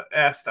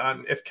asked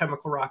on if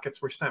chemical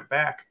rockets were sent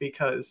back,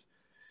 because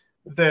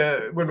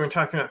when we're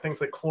talking about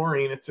things like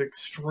chlorine, it's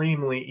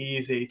extremely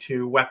easy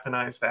to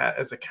weaponize that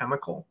as a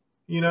chemical,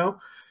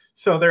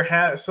 So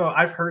so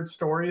I've heard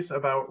stories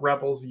about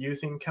rebels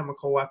using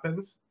chemical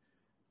weapons,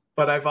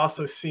 but I've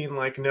also seen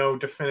like no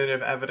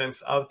definitive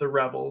evidence of the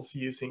rebels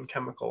using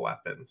chemical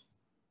weapons.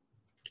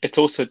 It's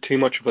also too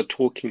much of a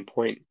talking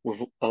point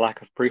with a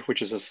lack of proof,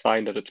 which is a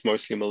sign that it's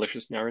mostly a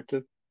malicious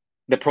narrative.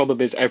 The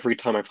problem is every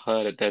time I've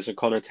heard it, there's a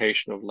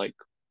connotation of like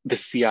the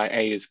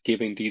CIA is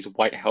giving these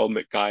white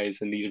helmet guys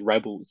and these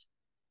rebels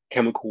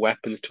chemical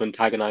weapons to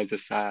antagonize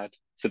Assad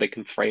so they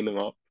can frame him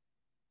up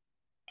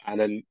and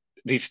then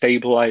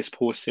destabilize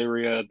poor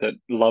Syria that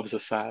loves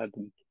Assad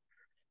and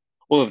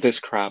all of this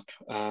crap.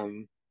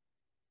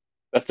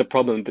 That's the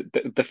problem.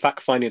 The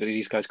fact finding that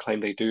these guys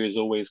claim they do is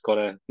always got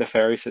a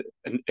nefarious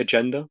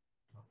agenda.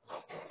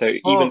 So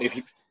even if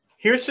you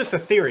here's just a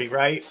theory,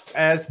 right?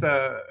 As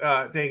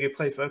the Dege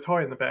plays the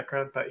toy in the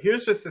background, but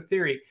here's just a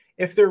theory.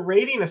 If they're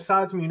raiding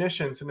Assad's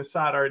munitions and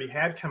Assad already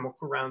had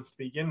chemical rounds to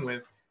begin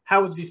with,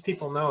 how would these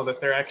people know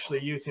that they're actually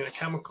using a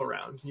chemical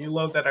round? You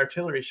load that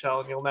artillery shell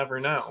and you'll never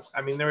know.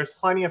 I mean, there was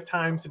plenty of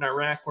times in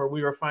Iraq where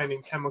we were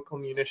finding chemical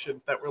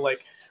munitions that were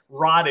like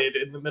rotted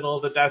in the middle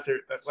of the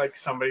desert that like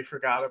somebody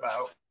forgot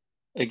about.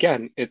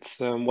 again, it's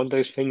one of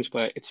those things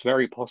where it's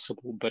very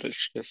possible, but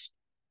it's just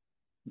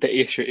the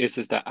issue is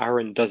that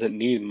Aaron doesn't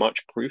need much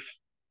proof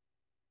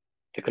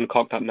to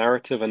concoct that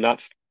narrative, and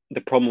that's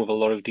the problem with a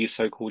lot of these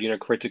so-called,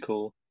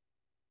 critical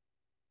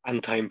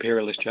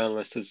anti-imperialist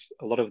journalists is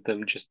a lot of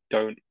them just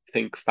don't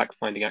think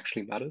fact-finding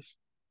actually matters.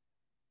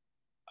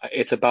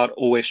 It's about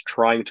always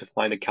trying to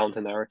find a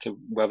counter-narrative,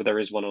 whether there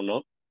is one or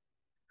not.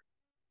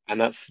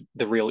 And that's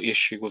the real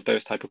issue with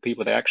those type of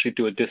people. They actually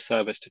do a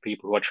disservice to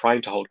people who are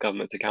trying to hold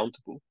governments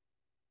accountable.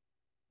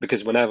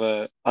 Because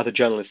whenever other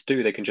journalists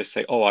do, they can just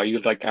say, oh, are you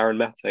like Aaron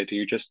Mate? Do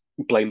you just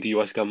blame the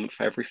US government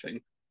for everything?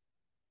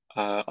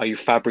 Are you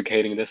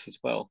fabricating this as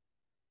well?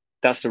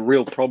 That's the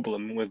real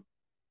problem with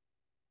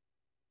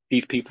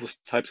these people's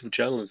types of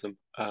journalism.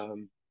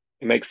 It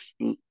makes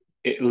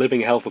it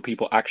living hell for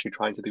people actually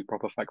trying to do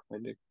proper fact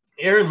finding.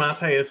 Aaron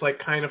Mate is like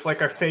kind of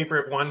like our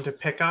favorite one to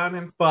pick on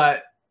him,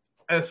 but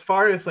as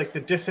far as like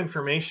the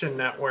disinformation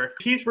network,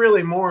 he's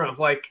really more of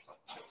like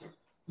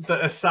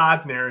the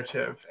Assad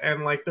narrative,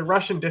 and like the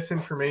Russian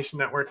disinformation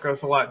network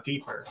goes a lot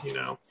deeper, you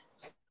know.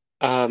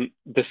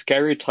 The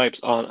stereotypes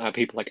aren't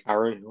people like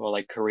Aaron who are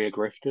like career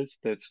grifters.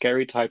 The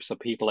stereotypes are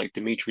people like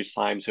Dmitry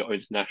Simes who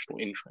owns national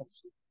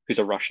interests, who's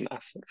a Russian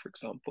asset, for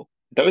example.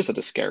 Those are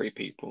the scary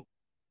people.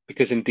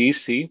 Because in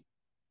DC,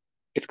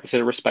 it's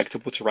considered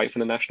respectable to write for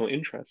the national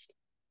interest.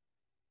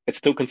 It's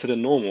still considered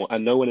normal,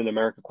 and no one in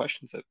America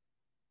questions it.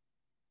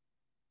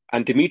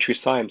 And Dmitry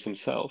Simes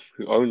himself,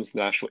 who owns the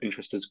national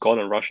interest, has gone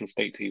on Russian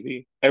state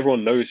TV.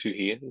 Everyone knows who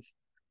he is.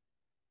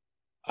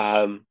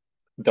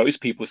 Those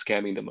people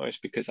scare me the most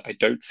because I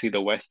don't see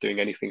the West doing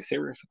anything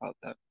serious about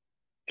that.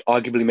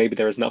 Arguably, maybe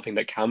there is nothing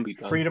that can be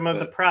done. Freedom of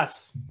the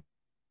press.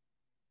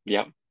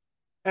 Yeah.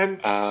 And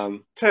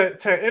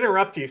to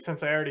interrupt you,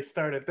 since I already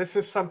started, this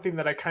is something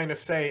that I kind of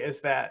say is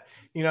that,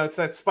 it's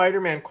that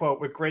Spider-Man quote,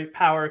 with great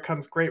power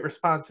comes great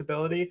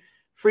responsibility.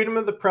 Freedom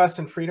of the press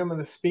and freedom of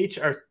the speech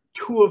are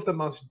two of the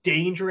most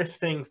dangerous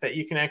things that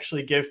you can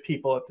actually give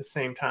people at the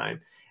same time.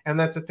 And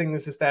that's the thing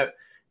is that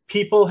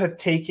people have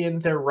taken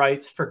their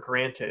rights for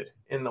granted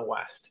in the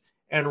West,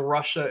 and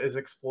Russia is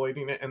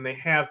exploiting it, and they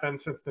have been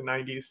since the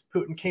 90s.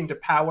 Putin came to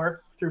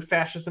power through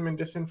fascism and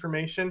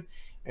disinformation,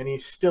 and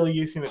he's still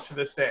using it to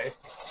this day.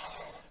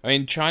 I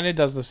mean, China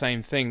does the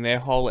same thing. Their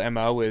whole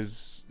MO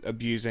is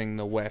abusing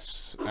the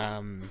West's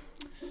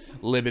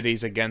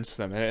liberties against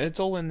them. And it's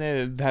all in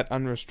that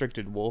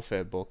unrestricted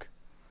warfare book.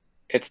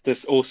 It's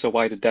this also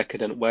why the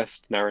decadent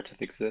West narrative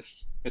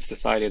exists. It's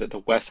this idea that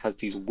the West has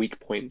these weak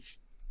points,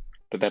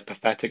 that their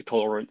pathetic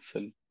tolerance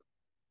and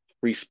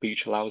free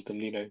speech allows them,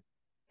 to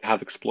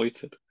have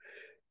exploited.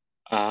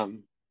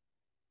 The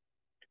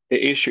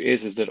issue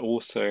is that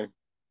also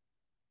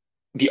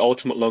the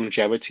ultimate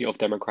longevity of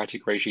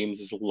democratic regimes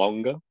is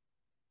longer.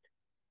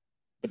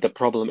 But the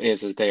problem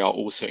is they are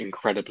also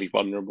incredibly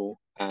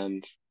vulnerable.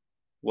 And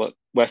what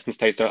Western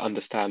states don't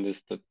understand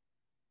is that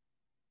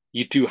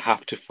you do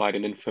have to fight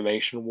an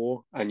information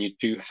war, and you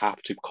do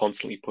have to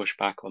constantly push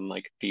back on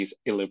like these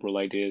illiberal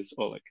ideas,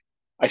 or like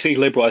I say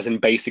liberal as in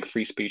basic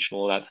free speech and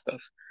all that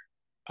stuff.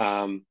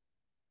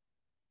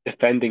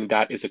 Defending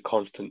that is a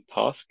constant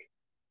task.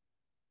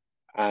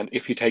 And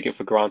if you take it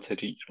for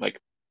granted,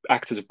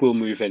 actors will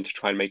move in to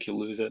try and make you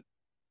lose it.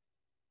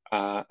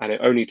 And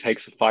it only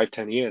takes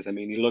 5-10 years. I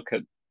mean, you look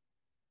at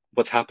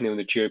what's happening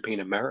with the GOP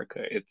in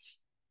America, it's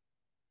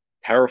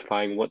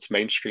terrifying what's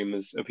mainstream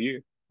as a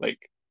view. Like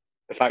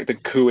the fact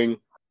that cooing,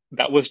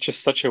 that was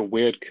just such a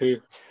weird coup.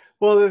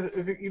 Well,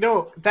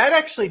 that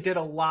actually did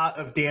a lot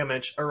of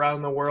damage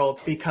around the world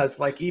because,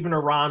 like, even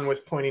Iran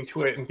was pointing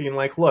to it and being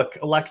like, look,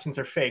 elections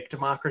are fake.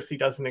 Democracy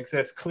doesn't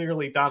exist.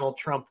 Clearly, Donald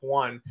Trump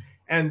won.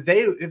 And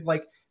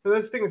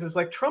those things is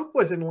like Trump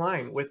was in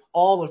line with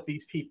all of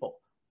these people.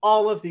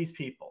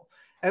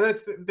 And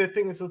that's the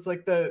thing is, it's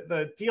like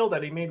the deal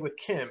that he made with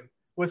Kim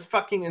was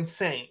fucking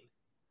insane.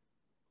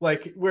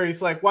 Like, where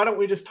he's like, why don't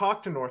we just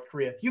talk to North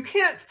Korea? You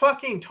can't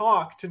fucking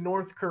talk to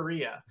North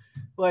Korea.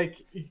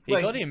 He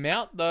got him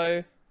out,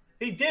 though.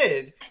 He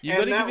did, You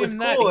got and to give that was him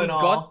that. cool and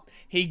all.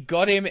 He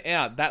got him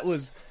out.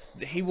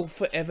 He will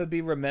forever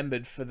be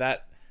remembered for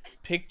that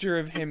picture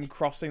of him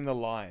crossing the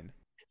line.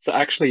 So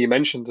actually, you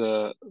mentioned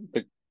the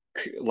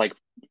like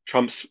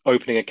Trump's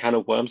opening a can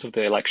of worms of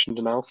the election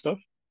denial stuff.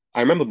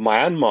 I remember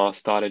Myanmar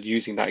started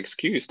using that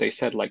excuse. They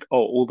said like, "Oh,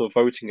 all the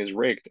voting is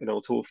rigged and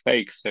it's all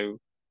fake, so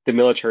the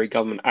military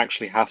government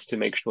actually has to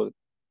make sure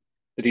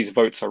that these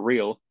votes are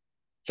real.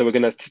 So we're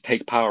going to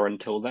take power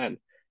until then."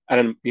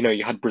 And then,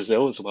 you had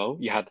Brazil as well.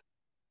 You had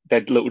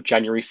their little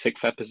January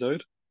 6th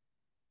episode.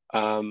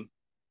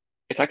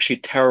 It's actually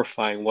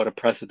terrifying what a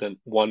precedent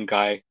one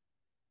guy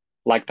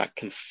like that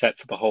can set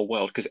for the whole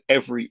world, because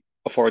every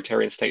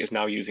authoritarian state is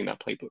now using that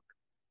playbook.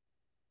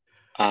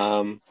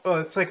 Well,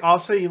 it's like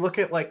also you look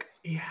at like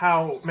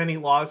how many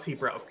laws he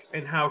broke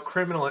and how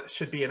criminal it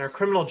should be, and our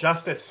criminal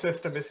justice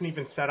system isn't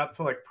even set up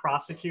to like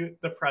prosecute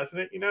the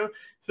president, So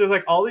there's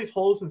like all these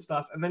holes and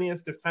stuff, and then he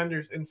has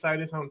defenders inside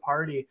his own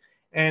party,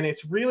 and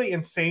it's really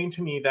insane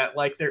to me that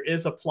like there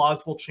is a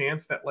plausible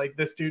chance that like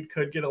this dude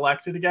could get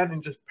elected again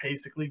and just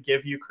basically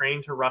give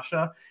Ukraine to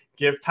Russia,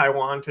 give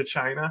Taiwan to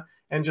China,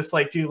 and just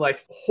like do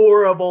like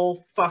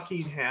horrible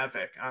fucking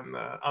havoc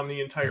on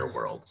the entire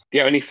world.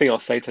 The only thing I'll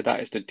say to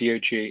that is the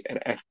DOJ and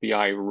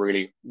FBI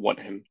really want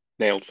him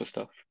nailed for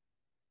stuff.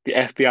 The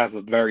FBI have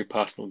a very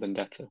personal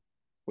vendetta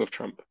with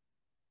Trump.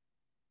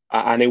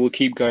 And it will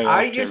keep going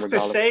I after him used to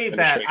regardless of say the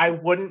that I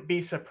administration. wouldn't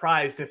be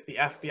surprised if the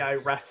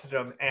FBI arrested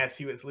him as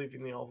he was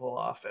leaving the Oval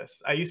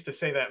Office. I used to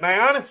say that, and I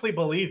honestly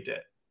believed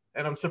it.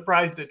 And I'm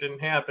surprised it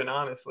didn't happen.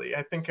 Honestly,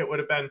 I think it would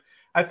have been.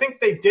 I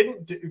think they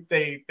didn't.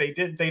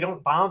 They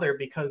don't bother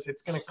because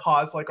it's going to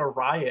cause like a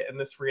riot and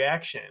this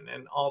reaction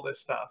and all this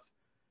stuff.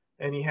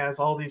 And he has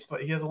all these.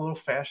 He has a little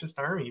fascist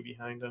army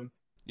behind him.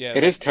 Yeah,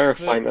 It is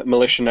terrifying that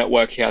militia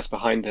network he has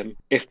behind him.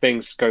 If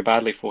things go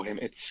badly for him,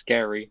 it's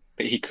scary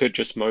that he could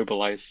just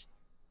mobilize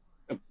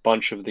a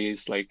bunch of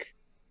these like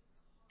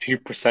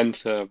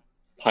 2%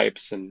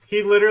 types, and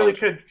he literally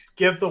could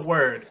give the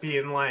word,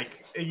 being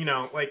like,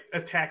 like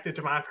attack the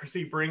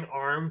democracy, bring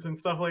arms and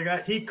stuff like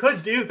that. He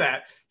could do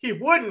that. He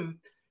wouldn't,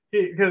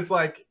 because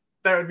like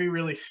that would be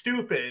really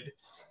stupid.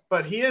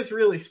 But he is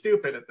really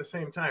stupid at the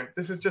same time.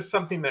 This is just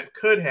something that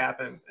could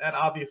happen. That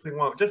obviously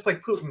won't. Just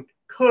like Putin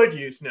could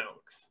use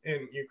nukes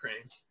in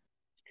Ukraine.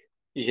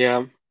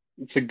 Yeah,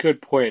 it's a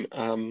good point.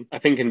 I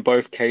think in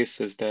both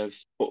cases,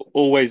 there's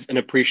always an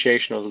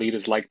appreciation of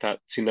leaders like that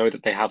to know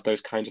that they have those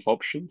kinds of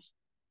options,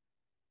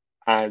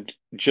 and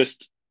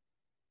just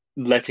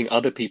letting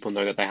other people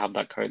know that they have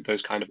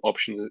those kind of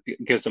options,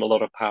 it gives them a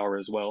lot of power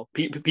as well.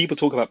 People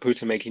talk about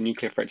Putin making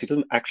nuclear threats. He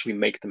doesn't actually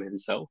make them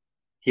himself.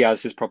 He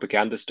has his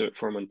propagandists do it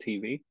for him on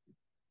TV.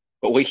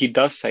 But what he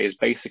does say is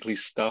basically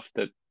stuff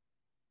that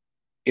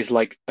is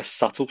like a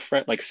subtle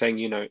threat, like saying,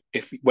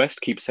 if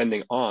West keeps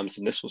sending arms,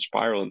 then this will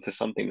spiral into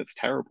something that's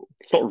terrible.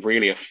 It's not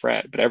really a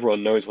threat, but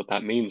everyone knows what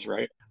that means,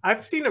 right?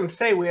 I've seen him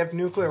say we have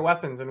nuclear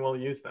weapons and we'll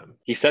use them.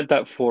 He said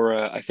that for,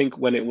 I think,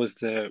 when it was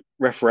the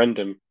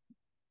referendum,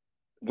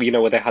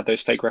 where they had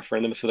those fake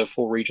referendums for the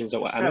 4 regions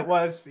that were annexed. That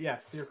was,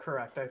 yes, you're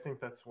correct. I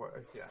think that's what,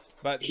 yeah.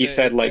 But he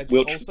said, like,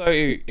 it's also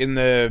in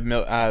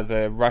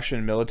the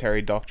Russian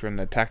military doctrine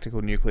that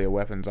tactical nuclear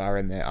weapons are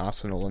in their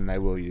arsenal and they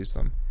will use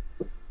them.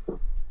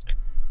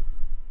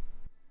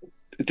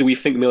 Do we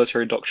think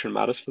military doctrine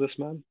matters for this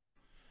man?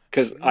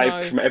 Because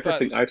from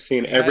everything I've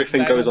seen,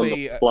 everything goes on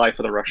the fly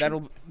for the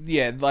Russians.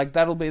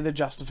 That'll be the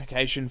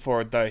justification for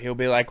it, though. He'll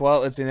be like,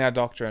 well, it's in our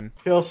doctrine.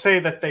 He'll say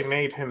that they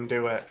made him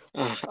do it.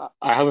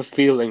 I have a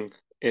feeling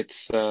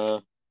it's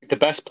the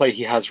best play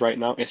he has right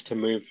now is to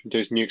move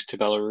those nukes to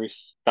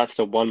Belarus. That's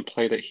the one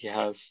play that he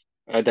has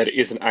that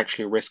isn't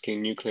actually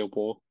risking nuclear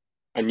war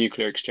and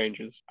nuclear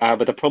exchanges.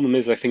 But the problem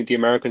is, I think the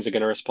Americans are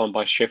going to respond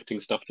by shifting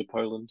stuff to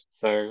Poland.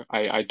 So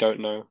I don't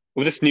know.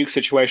 With this nuke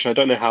situation, I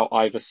don't know how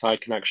either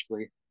side can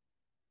actually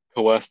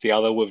coerce the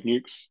other with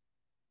nukes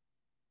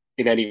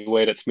in any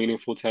way that's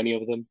meaningful to any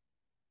of them.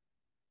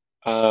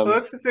 Well,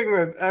 that's the thing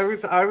that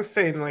I was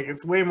saying, like,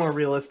 it's way more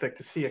realistic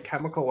to see a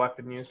chemical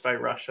weapon used by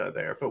Russia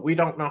there, but we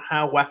don't know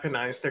how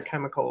weaponized their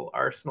chemical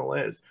arsenal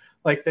is.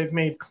 Like, they've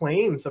made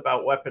claims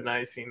about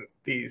weaponizing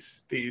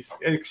these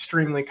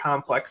extremely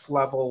complex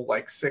level,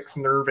 like 6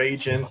 nerve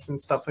agents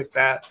and stuff like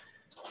that.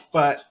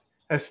 But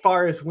as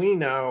far as we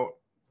know,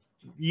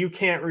 you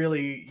can't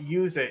really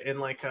use it in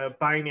like a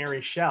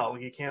binary shell.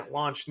 You can't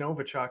launch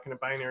Novichok in a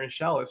binary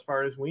shell, as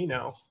far as we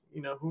know.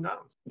 Who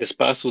knows?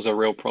 Dispersal's a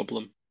real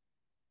problem.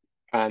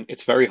 And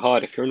it's very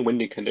hard if you're in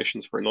windy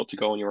conditions for it not to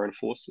go on your own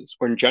forces,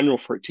 or in general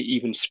for it to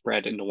even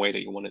spread in the way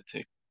that you want it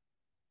to.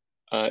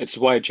 It's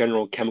why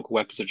general chemical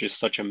weapons are just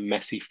such a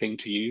messy thing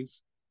to use.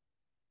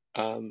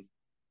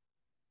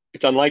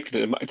 It's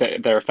unlikely that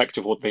they're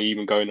effective or they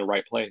even go in the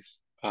right place.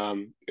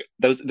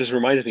 This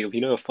reminds me of,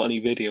 a funny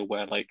video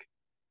where, like,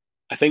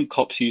 I think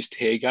cops used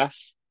tear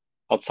gas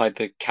outside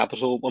the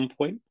Capitol at one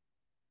point,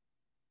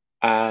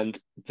 and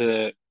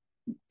the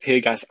tear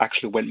gas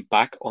actually went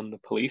back on the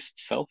police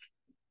itself.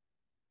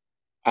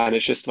 And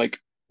it's just like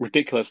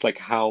ridiculous, like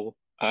how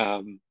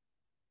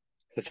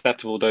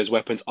susceptible those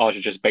weapons are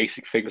to just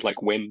basic things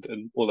like wind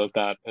and all of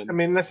that. I And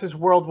mean, this is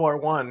World War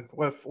One.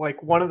 With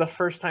like one of the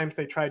first times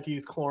they tried to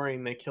use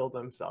chlorine, they killed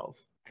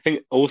themselves. I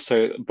think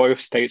also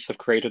both states have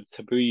created a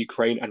taboo.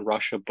 Ukraine and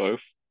Russia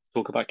both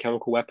talk about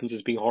chemical weapons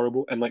as being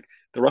horrible, and like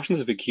the Russians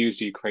have accused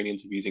the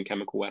Ukrainians of using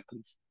chemical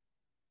weapons.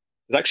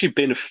 There's actually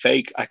been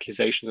fake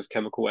accusations of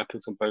chemical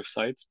weapons on both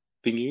sides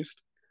being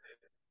used.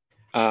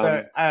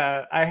 The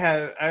I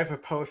have a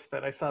post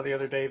that I saw the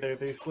other day. There are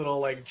these little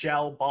like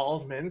gel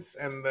ball mints,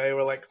 and they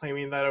were like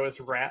claiming that it was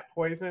rat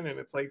poison, and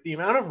it's like the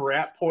amount of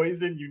rat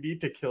poison you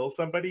need to kill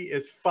somebody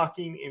is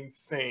fucking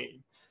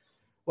insane.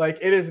 Like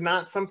it is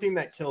not something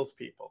that kills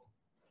people.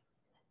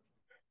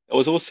 There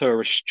was also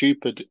a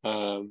stupid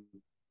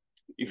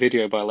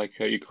video by like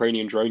a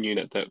Ukrainian drone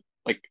unit that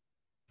like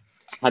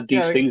had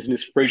Yeah, these things in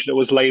his fridge that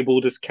was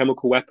labeled as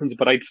chemical weapons,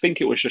 but I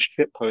think it was just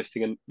shit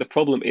posting. And the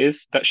problem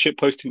is that shit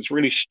posting is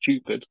really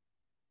stupid,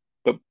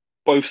 but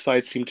both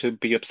sides seem to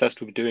be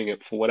obsessed with doing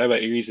it for whatever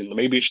reason.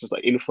 Maybe it's just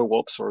like info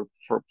ops or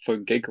for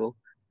giggle.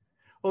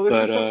 well,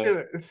 this is But something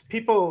that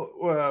people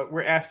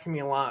were asking me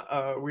a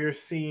lot. We were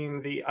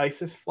seeing the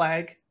ISIS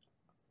flag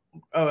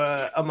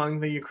among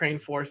the Ukraine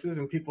forces,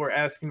 and people were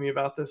asking me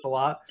about this a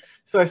lot.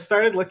 So I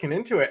started looking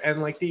into it,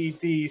 and like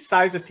the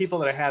size of people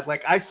that I had,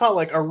 like I saw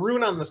like a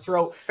rune on the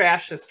throat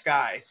fascist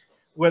guy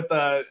with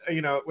the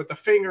with the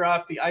finger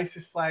up, the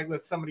ISIS flag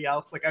with somebody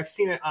else. Like I've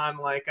seen it on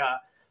like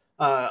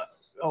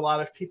a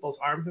lot of people's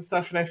arms and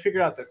stuff, and I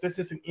figured out that this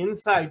is an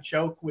inside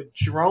joke with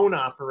drone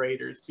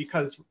operators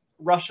because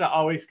Russia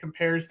always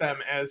compares them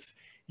as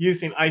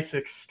using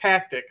ISIS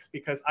tactics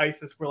because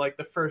ISIS were like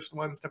the first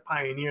ones to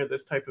pioneer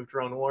this type of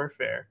drone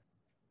warfare.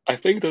 I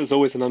think there's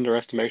always an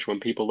underestimation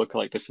when people look at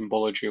like the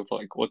symbology of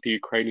like what the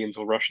Ukrainians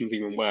or Russians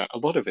even wear. A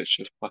lot of it's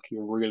just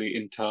fucking really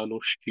internal,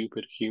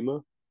 stupid humor.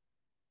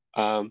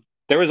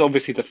 There is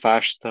obviously the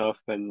fash stuff,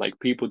 and like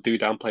people do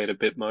downplay it a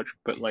bit much,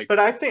 but like, But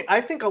I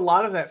think a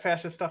lot of that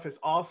fascist stuff is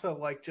also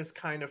like just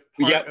kind of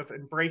part yeah, of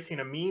embracing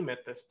a meme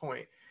at this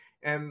point.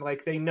 And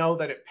like they know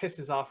that it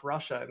pisses off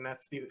Russia, and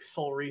that's the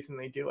sole reason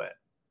they do it.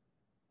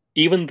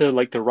 even the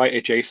right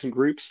adjacent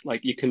groups,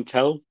 like you can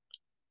tell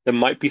there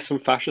might be some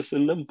fascists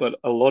in them, but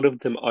a lot of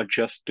them are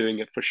just doing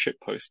it for shit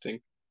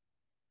posting.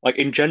 Like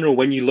in general,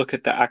 when you look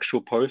at the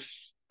actual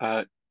posts,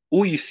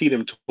 all you see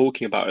them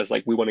talking about is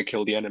like we want to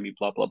kill the enemy,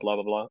 blah blah blah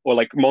blah blah, or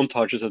like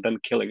montages of them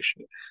killing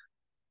shit.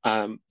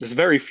 There's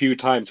very few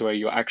times where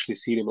you actually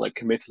see them like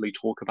committedly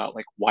talk about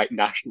like white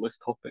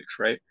nationalist topics,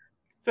 right?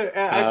 So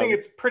I think Um,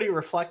 it's pretty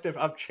reflective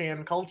of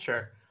Chan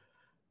culture.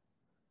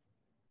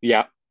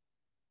 yeah,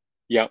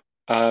 yeah.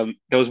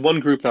 There was one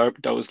group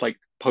that was like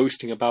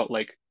posting about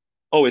like,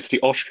 oh, it's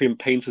the Austrian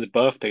painter's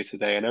birthday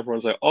today, and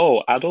everyone's like,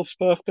 oh, Adolf's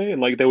birthday,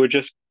 and like they were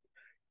just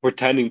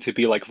pretending to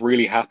be like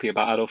really happy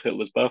about Adolf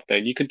Hitler's birthday,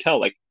 and you can tell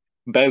like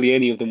barely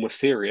any of them were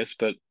serious.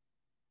 But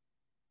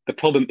the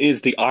problem is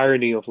the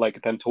irony of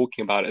like them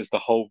talking about it is the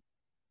whole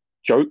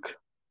joke.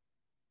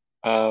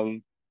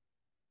 Um,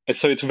 and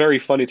so it's very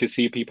funny to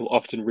see people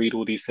often read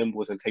all these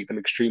symbols and take them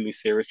extremely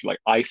seriously, like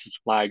ISIS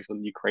flags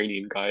on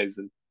Ukrainian guys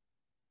and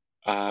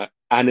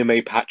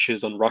anime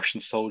patches on Russian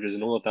soldiers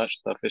and all of that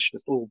stuff. It's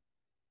just all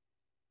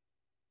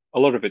a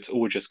lot of it's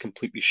all just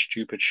completely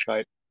stupid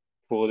shite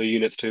for the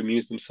units to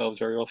amuse themselves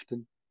very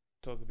often.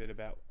 Talk a bit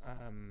about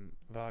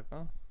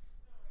Wagner.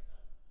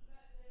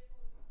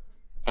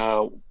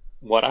 Uh,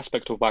 what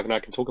aspect of Wagner I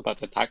can talk about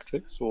the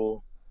tactics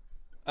or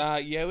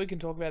Yeah, we can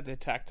talk about their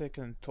tactic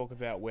and talk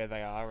about where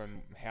they are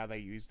and how they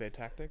use their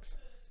tactics.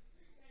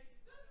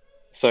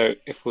 so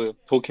if we're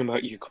talking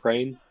about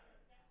Ukraine,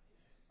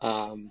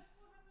 um,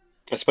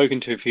 I've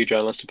spoken to a few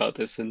journalists about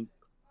this, and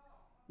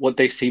what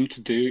they seem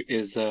to do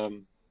is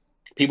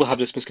people have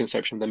this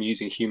misconception of them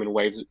using human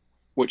waves,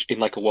 which in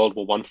like a World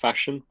War One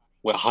fashion,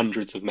 where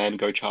hundreds of men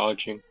go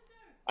charging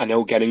and they're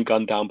all getting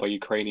gunned down by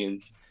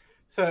Ukrainians.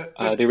 So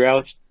with The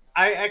reality,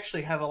 I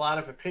actually have a lot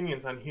of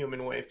opinions on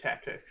human wave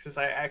tactics because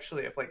I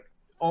actually have like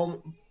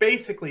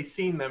basically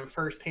seen them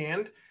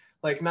firsthand,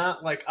 like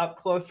not like up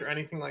close or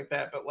anything like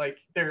that, but like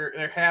there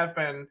have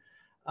been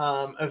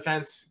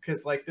events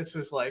because like this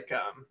was like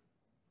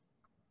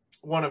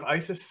one of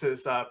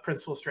ISIS's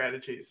principal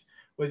strategies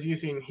was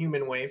using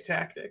human wave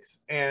tactics,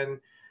 and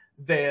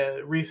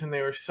the reason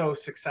they were so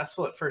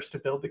successful at first to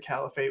build the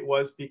caliphate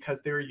was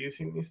because they were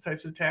using these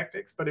types of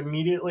tactics. But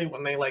immediately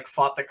when they like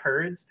fought the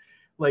Kurds,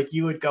 like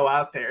you would go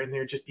out there and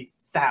there'd just be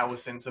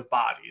thousands of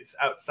bodies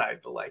outside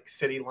the like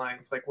city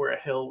lines, like where a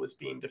hill was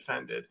being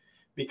defended,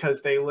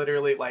 because they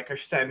literally like are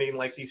sending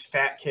like these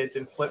fat kids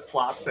in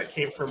flip-flops that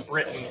came from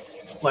Britain,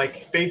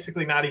 like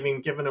basically not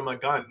even giving them a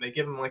gun. They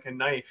give them like a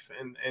knife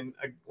and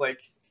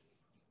like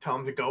tell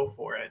them to go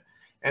for it.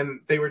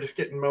 And they were just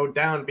getting mowed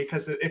down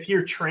because if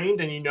you're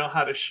trained and you know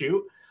how to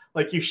shoot,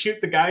 like you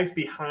shoot the guys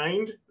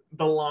behind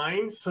the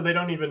line so they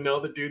don't even know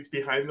the dudes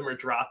behind them are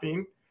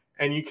dropping,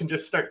 and you can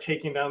just start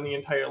taking down the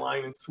entire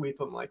line and sweep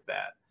them like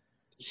that.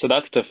 so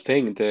that's the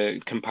thing.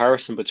 The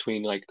comparison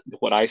between like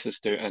what ISIS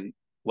do and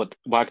what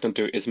Wagner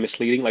do is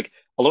misleading. Like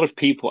a lot of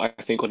people, I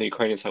think, on the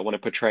Ukrainian side want to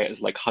portray it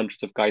as like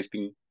hundreds of guys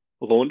being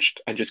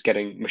launched and just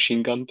getting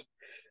machine gunned.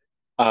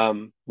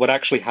 What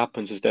actually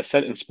happens is they're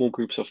sent in small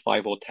groups of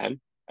 5 or 10,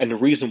 and the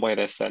reason why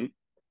they're sent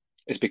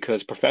is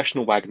because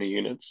professional Wagner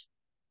units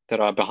that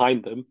are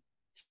behind them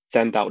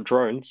send out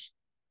drones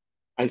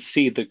and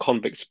see the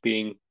convicts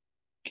being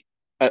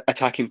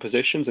attacking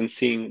positions and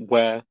seeing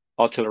where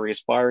artillery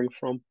is firing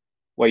from,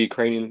 where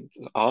Ukrainians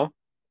are.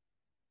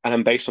 And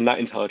then based on that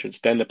intelligence,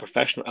 then the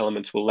professional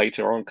elements will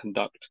later on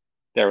conduct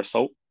their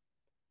assault.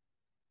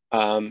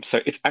 So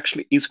it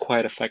actually is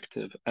quite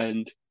effective.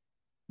 And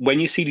when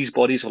you see these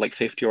bodies of like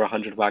 50 or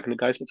 100 Wagner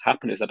guys, what's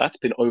happened is that that's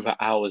been over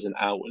hours and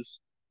hours.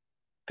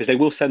 Because they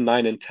will send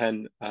 9 and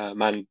 10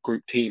 man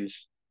group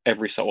teams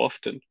every so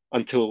often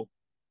until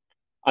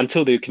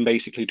they can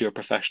basically do a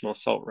professional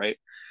assault, right?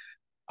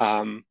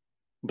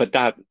 But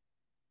that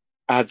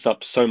adds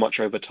up so much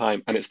over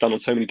time, and it's done on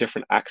so many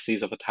different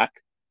axes of attack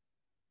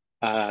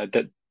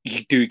that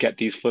you do get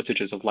these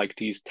footages of like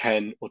these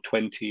 10 or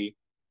 20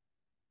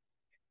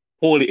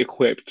 poorly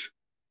equipped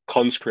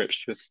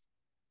conscripts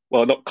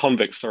well, not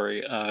convicts,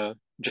 sorry,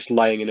 just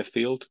lying in a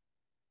field.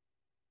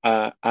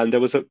 And there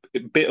was a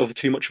bit of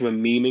too much of a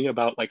memeing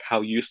about like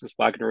how useless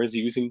Wagner is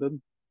using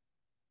them,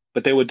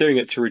 but they were doing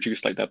it to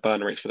reduce like their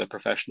burn rates for their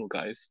professional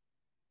guys.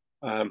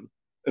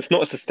 It's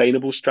not a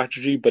sustainable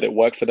strategy, but it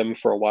worked for them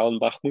for a while in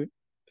Bakhmut.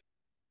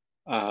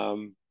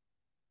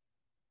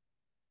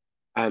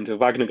 And the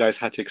Wagner guys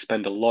had to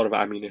expend a lot of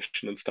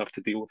ammunition and stuff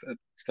to deal with it.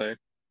 So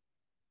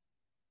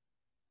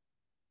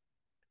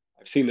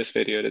I've seen this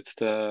video. It's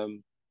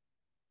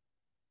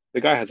the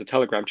guy has a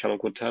Telegram channel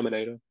called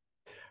Terminator.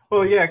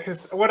 Well, yeah,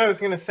 because what I was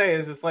gonna say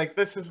is like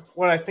this is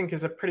what I think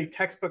is a pretty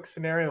textbook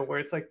scenario where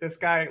it's like this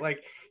guy,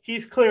 like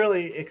he's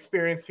clearly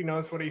experienced, he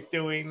knows what he's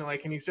doing,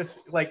 like, and he's just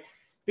like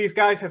these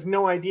guys have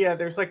no idea.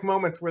 There's like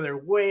moments where they're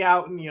way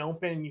out in the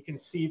open, and you can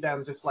see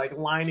them just like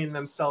lining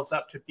themselves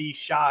up to be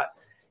shot.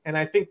 And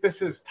I think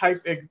this is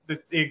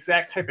the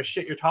exact type of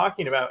shit you're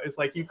talking about. Is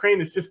like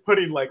Ukraine is just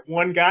putting like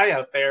one guy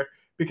out there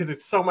because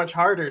it's so much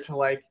harder to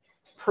like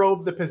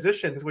probe the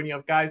positions when you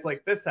have guys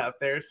like this out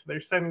there. So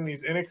they're sending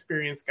these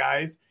inexperienced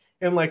guys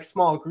in like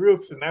small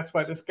groups, and that's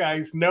why this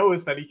guy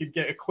knows that he could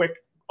get a quick,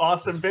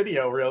 awesome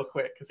video real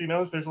quick because he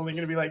knows there's only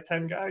going to be like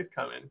 10 guys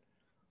coming.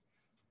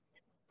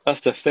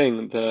 That's the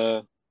thing.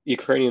 The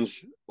Ukrainians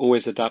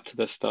always adapt to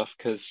this stuff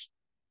because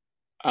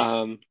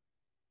the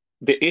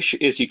issue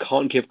is you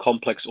can't give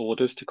complex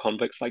orders to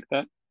convicts like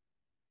that.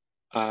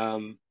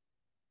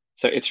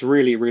 So it's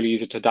really, really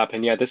easy to adapt.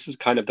 And yeah, this is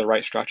kind of the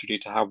right strategy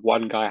to have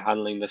one guy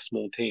handling this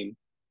small team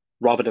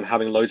rather than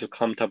having loads of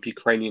clumped up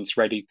Ukrainians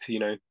ready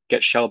to,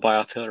 get shelled by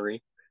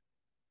artillery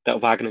that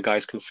Wagner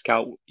guys can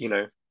scout,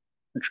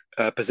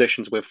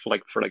 positions with for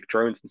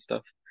drones and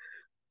stuff.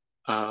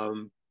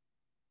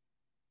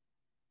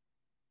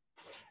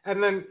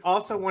 And then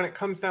also when it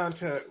comes down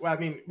to, well, I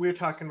mean, we were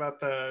talking about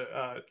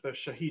the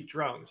Shahed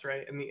drones,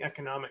 right, and the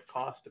economic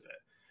cost of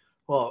it.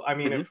 Well, I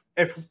mean,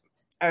 if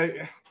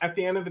at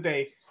the end of the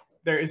day,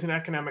 there is an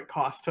economic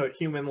cost to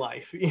human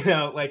life.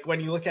 Like when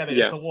you look at it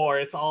as a war,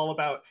 it's all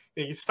about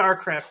the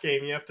StarCraft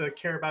game. You have to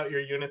care about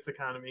your unit's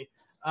economy.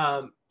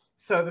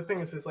 So the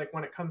thing is like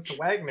when it comes to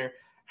Wagner,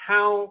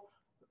 how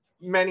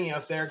many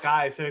of their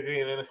guys are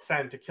going to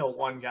send to kill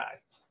one guy?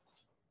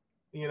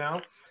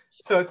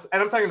 So it's,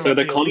 and I'm talking about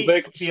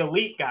the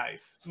elite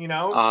guys,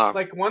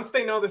 like once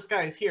they know this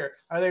guy is here,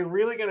 are they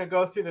really going to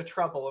go through the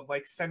trouble of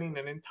like sending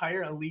an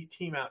entire elite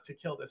team out to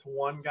kill this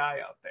one guy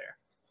out there?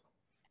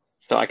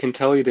 So I can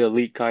tell you the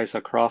elite guys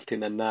are craftier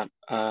than that.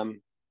 The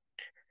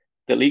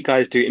elite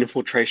guys do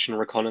infiltration,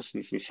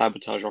 reconnaissance, and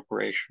sabotage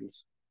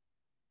operations.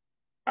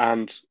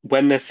 And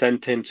when they're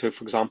sent into,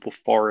 for example,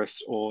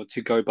 forests or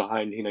to go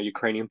behind,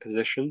 Ukrainian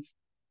positions,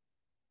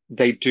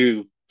 they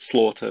do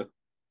slaughter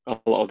a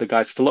lot of the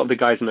guys. A lot of the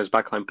guys in those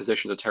backline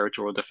positions are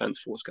territorial defense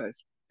force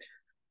guys.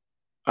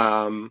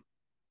 So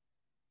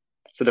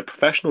the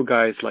professional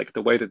guys, like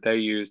the way that they're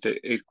used,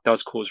 it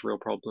does cause real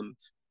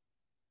problems.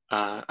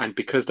 And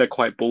because they're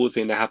quite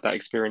ballsy and they have that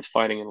experience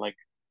fighting in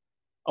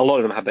a lot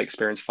of them have that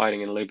experience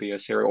fighting in Libya,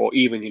 Syria, or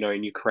even,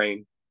 in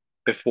Ukraine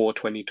before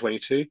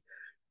 2022.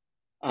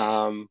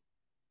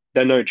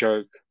 They're no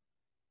joke.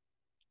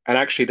 And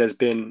actually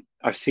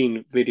I've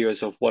seen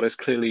videos of what is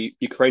clearly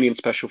Ukrainian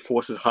special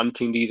forces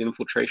hunting these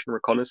infiltration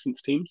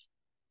reconnaissance teams.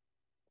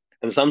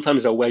 And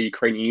sometimes they'll wear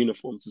Ukrainian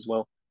uniforms as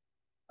well,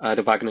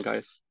 the Wagner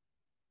guys.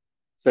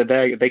 So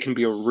they can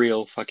be a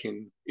real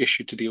fucking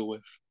issue to deal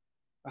with.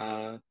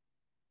 The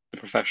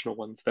professional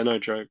ones, they're no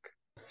joke.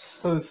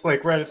 So it's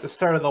like right at the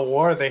start of the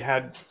war, they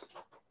had,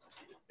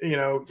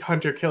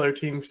 hunter-killer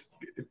teams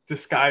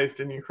disguised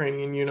in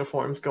Ukrainian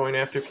uniforms going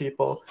after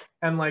people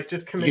and like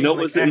just committing.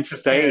 What's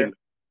insane?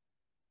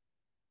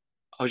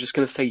 I was just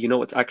gonna say,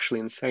 what's actually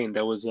insane?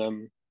 There's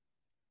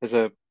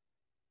a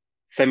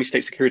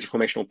semi-state security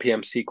formation or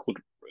PMC called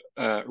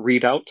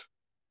Redoubt,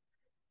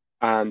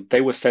 and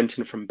they were sent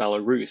in from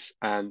Belarus,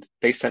 and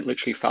they sent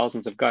literally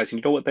thousands of guys. And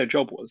you know what their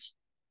job was?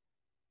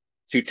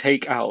 To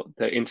take out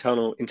the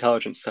internal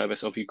intelligence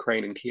service of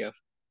Ukraine and Kiev.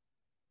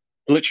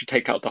 Literally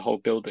take out the whole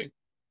building.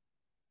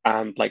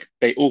 And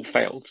they all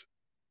failed.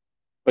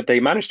 but they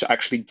managed to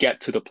actually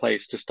get to the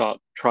place to start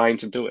trying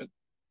to do it.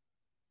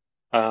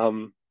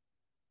 Um,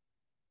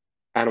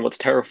 and what's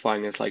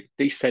terrifying is like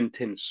they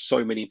sent in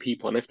so many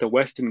people, and if the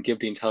West didn't give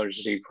the intelligence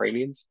to the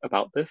Ukrainians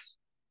about this,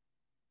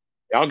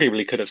 they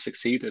arguably could have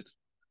succeeded.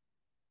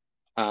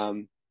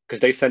 Because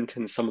they sent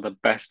in some of the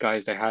best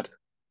guys they had,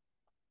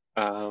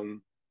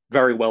 um,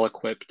 very well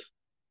equipped,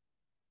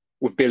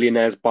 with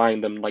billionaires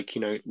buying them like,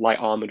 light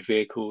armored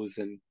vehicles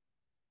and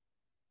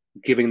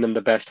giving them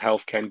the best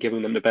healthcare and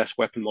giving them the best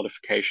weapon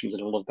modifications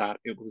and all of that.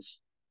 It was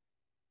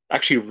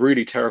actually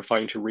really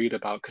terrifying to read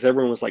about because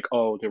everyone was like,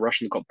 oh, the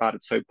Russians got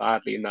battered so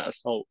badly in that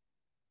assault.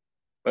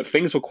 But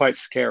things were quite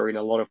scary in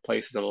a lot of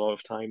places and a lot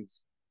of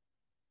times.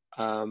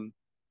 Um,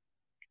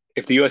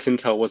 if the US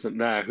intel wasn't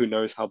there, who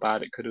knows how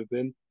bad it could have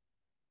been?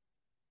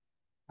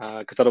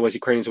 Because otherwise,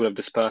 Ukrainians would have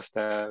dispersed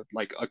their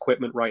like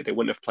equipment right. They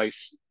wouldn't have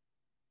placed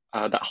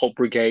that whole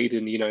brigade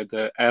in,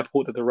 the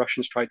airport that the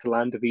Russians tried to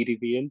land the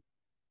VDV in.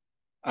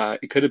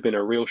 It could have been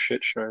a real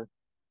shit show.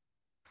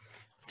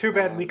 It's too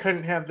bad we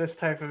couldn't have this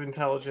type of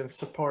intelligence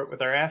support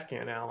with our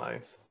Afghan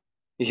allies.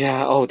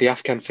 Yeah, oh, the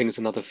Afghan thing is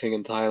another thing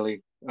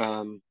entirely.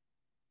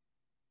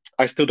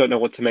 I still don't know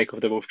what to make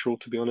of the withdrawal,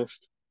 to be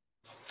honest.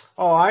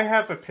 Oh, I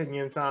have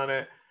opinions on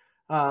it.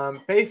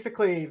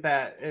 Basically,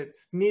 that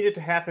it's needed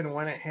to happen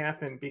when it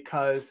happened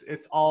because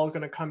it's all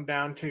going to come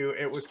down to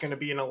it was going to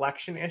be an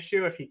election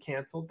issue if he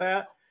canceled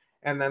that.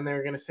 And then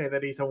they're going to say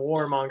that he's a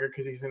warmonger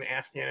because he's in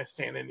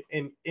Afghanistan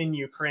and in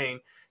Ukraine.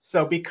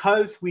 So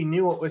because we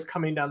knew what was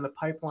coming down the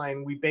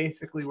pipeline, we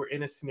basically were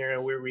in a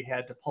scenario where we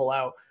had to pull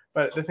out.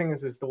 But the thing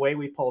is the way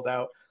we pulled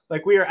out,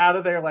 like we were out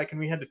of there, like, and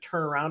we had to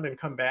turn around and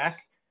come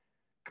back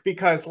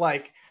because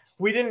like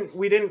we didn't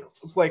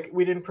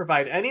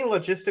provide any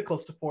logistical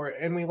support,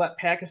 and we let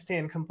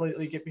Pakistan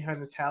completely get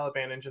behind the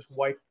Taliban and just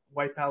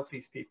wipe out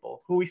these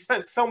people who we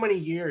spent so many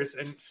years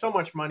and so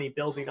much money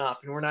building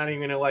up, and we're not even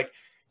going to like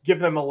give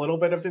them a little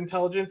bit of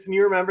intelligence. And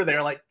you remember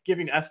they're like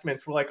giving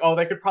estimates. We're like, oh,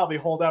 they could probably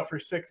hold out for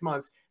 6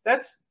 months.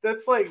 That's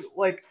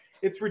like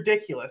it's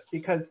ridiculous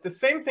because the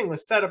same thing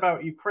was said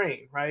about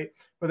Ukraine, right?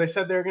 Where they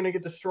said they're going to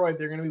get destroyed,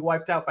 they're going to be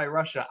wiped out by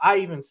Russia. I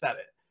even said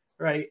it,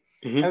 right?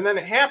 Mm-hmm. And then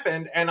it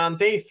happened, and on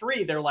day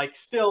 3, they're like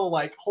still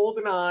like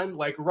holding on,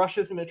 like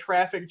Russia's in a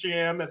traffic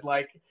jam, and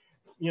like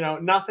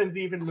nothing's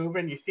even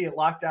moving. You see it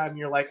locked down, and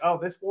you're like, oh,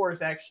 this war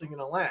is actually going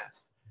to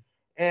last.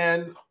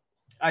 And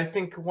I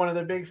think one of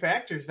the big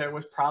factors there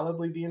was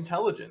probably the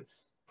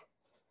intelligence.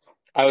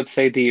 I would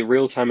say the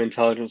real-time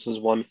intelligence was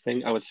one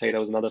thing. I would say there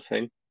was another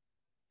thing.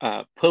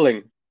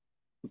 Pulling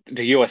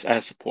the US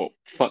air support.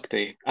 Fuck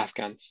the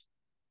Afghans.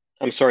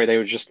 I'm sorry, they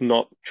were just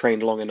not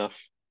trained long enough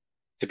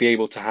to be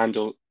able to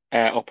handle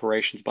air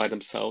operations by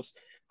themselves.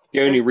 The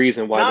only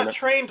reason why they're not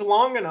trained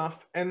long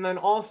enough, and then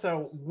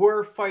also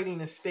we're fighting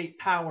a state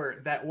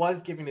power that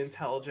was giving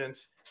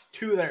intelligence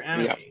to their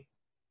enemy.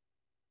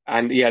 Yeah.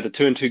 And yeah, the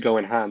 2 and 2 go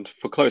in hand.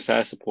 For close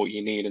air support,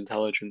 you need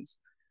intelligence.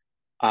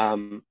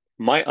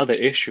 My other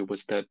issue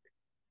was that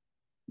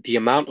the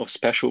amount of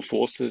special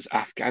forces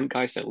Afghan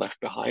guys that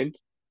left behind.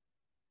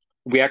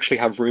 We actually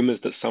have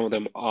rumors that some of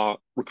them are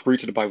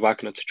recruited by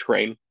Wagner to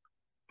train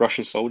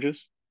Russian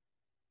soldiers.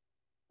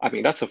 I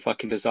mean, that's a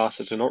fucking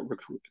disaster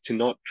to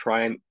not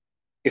try and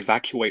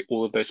evacuate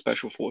all of those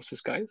special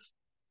forces guys.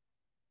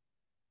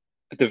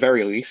 At the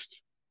very least,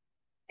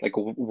 like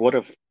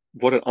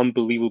what an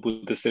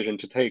unbelievable decision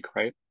to take,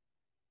 right?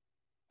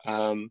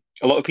 A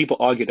lot of people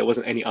argue there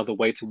wasn't any other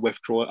way to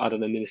withdraw other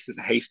than this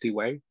hasty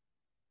way.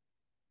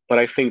 But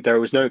I think there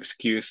was no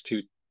excuse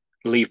to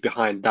leave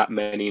behind that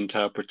many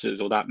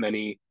interpreters or that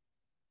many.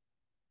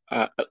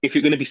 If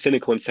you're going to be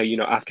cynical and say,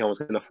 Afghan was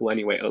going to fall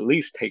anyway, at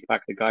least take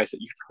back the guys that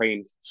you've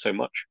trained so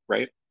much,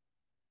 right?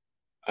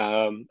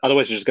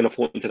 Otherwise, you're just going to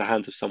fall into the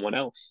hands of someone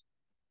else.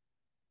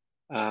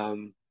 I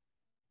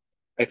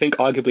think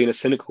arguably in a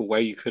cynical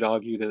way, you could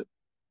argue that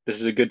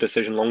this is a good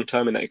decision long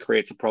term and that it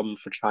creates a problem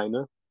for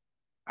China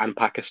and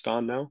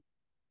Pakistan now.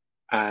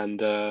 And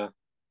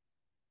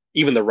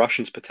even the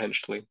Russians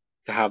potentially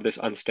to have this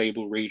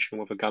unstable region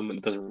with a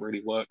government that doesn't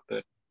really work.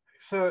 But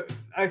so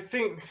I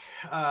think,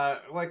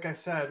 like I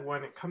said,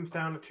 when it comes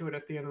down to it,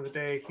 at the end of the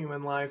day,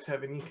 human lives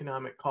have an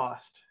economic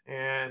cost.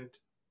 And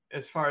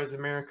as far as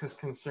America's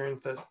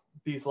concerned, that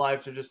these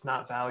lives are just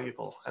not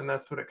valuable. And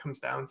that's what it comes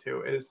down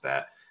to, is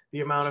that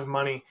the amount of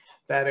money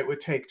that it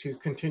would take to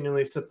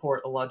continually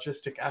support a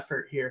logistic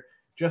effort here,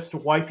 just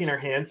wiping our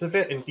hands of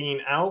it and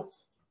being out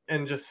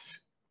and just,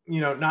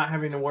 not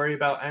having to worry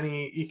about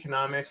any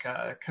economic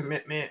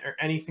commitment or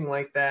anything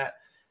like that.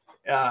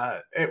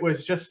 It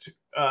was just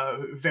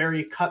a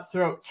very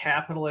cutthroat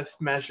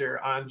capitalist measure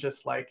on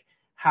just like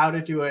how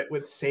to do it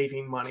with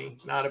saving money,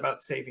 not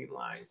about saving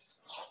lives.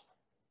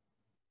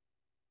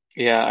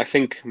 Yeah, I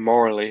think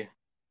morally,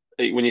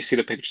 when you see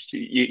the pictures,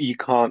 you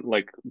can't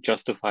like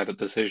justify the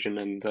decision,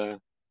 and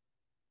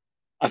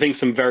I think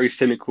some very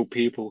cynical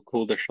people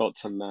call the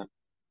shots on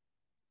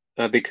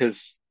that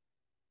because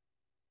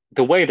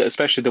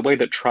especially the way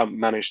that Trump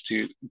managed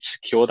to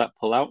secure that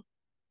pullout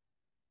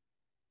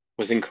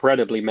was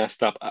incredibly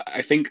messed up.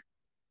 I think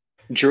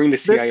during the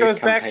This CIA's goes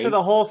back to campaign.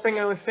 the whole thing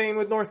I was saying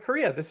with North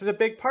Korea. This is a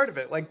big part of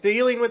it. Like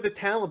dealing with the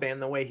Taliban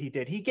the way he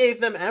did. He gave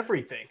them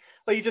everything.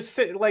 Like you just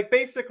sit like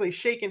basically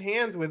shaking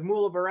hands with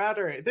Mullah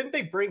Baradar. Didn't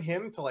they bring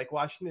him to like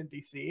Washington,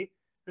 D.C.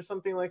 or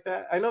something like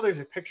that? I know there's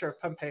a picture of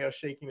Pompeo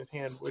shaking his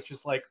hand, which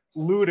is like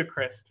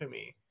ludicrous to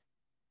me.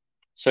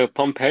 So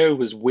Pompeo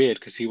was weird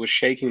because he was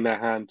shaking their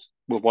hand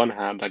with one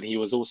hand, and he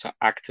was also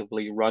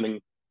actively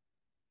running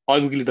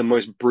arguably the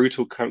most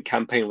brutal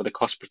campaign with a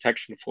cost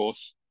protection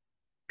force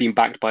being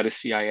backed by the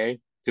CIA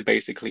to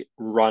basically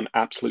run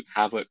absolute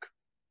havoc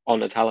on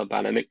the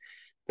Taliban. And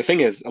the thing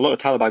is, a lot of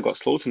Taliban got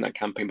slaughtered in that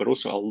campaign, but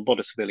also a lot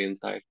of civilians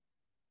died.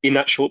 In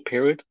that short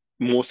period,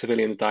 more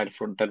civilians died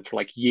than for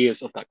like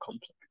years of that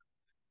conflict.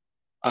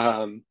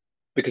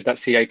 Because that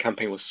CIA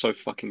campaign was so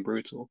fucking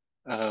brutal.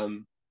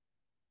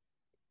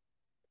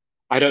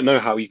 I don't know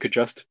how you could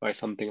justify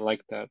something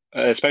like that,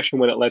 especially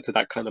when it led to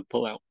that kind of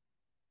pullout.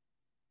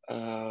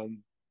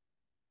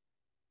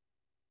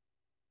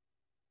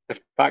 The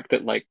fact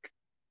that like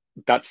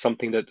that's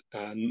something that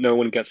no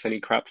one gets any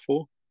crap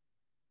for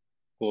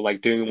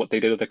like doing what they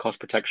did with the cost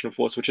protection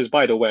force, which is,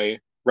 by the way,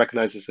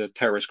 recognized as a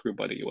terrorist group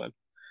by the UN.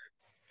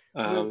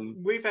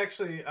 We've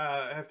actually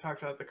have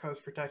talked about the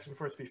Coast Protection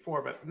Force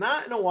before, but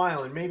not in a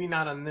while, and maybe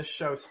not on this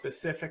show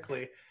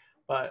specifically.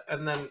 But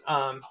and then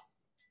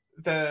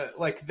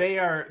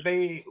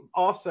they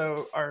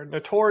also are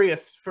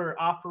notorious for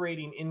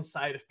operating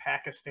inside of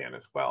Pakistan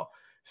as well.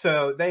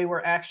 So they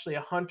were actually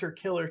a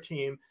hunter-killer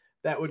team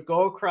that would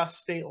go across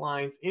state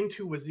lines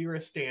into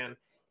Waziristan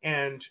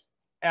and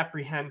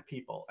apprehend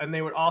people, and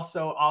they would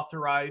also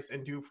authorize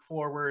and do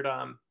forward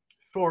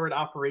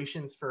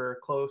operations for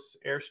close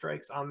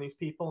airstrikes on these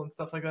people and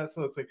stuff like that.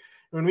 So it's like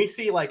when we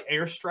see like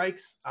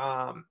airstrikes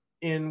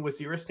in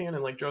Waziristan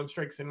and like drone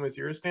strikes in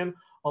Waziristan,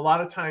 a lot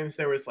of times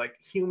there was like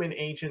human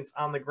agents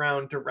on the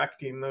ground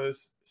directing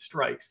those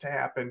strikes to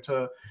happen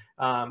to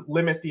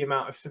limit the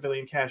amount of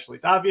civilian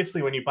casualties.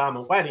 Obviously, when you bomb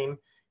a wedding,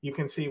 you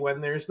can see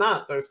when there's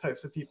not those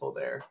types of people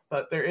there,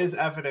 but there is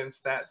evidence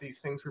that these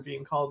things were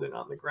being called in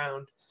on the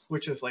ground,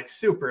 which is like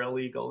super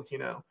illegal,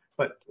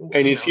 but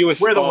and it's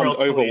US we're the armed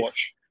world police.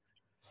 Overwatch.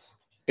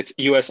 It's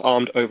US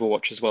armed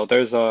Overwatch as well.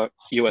 Those are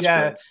US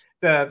drones.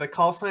 The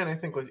call sign I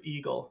think was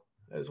Eagle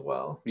as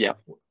well. Yeah.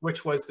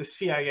 Which was the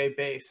CIA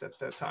base at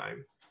the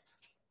time.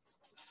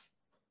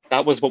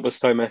 That was what was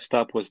so messed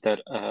up, was that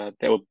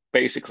there were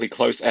basically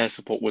close air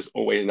support was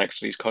always next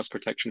to these cost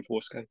protection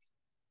force guys.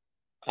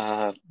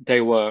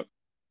 They were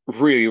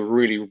really,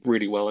 really,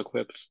 really well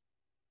equipped.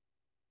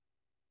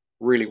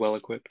 Really well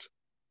equipped.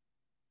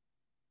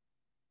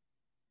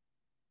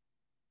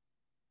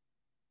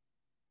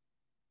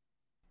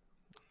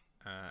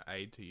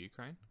 Aid to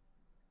Ukraine?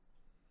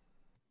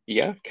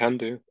 Yeah, can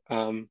do.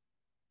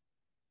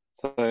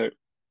 So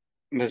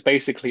there's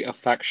basically a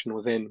faction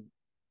within,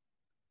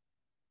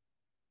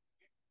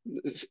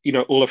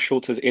 Olaf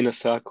Scholz's inner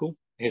circle,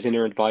 his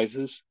inner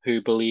advisors,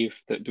 who believe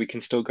that we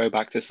can still go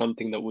back to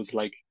something that was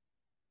like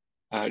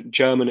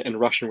German and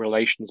Russian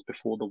relations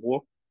before the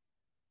war.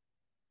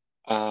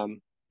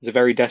 It's a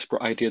very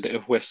desperate idea that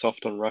if we're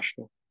soft on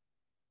Russia,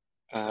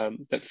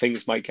 that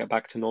things might get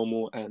back to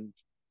normal, and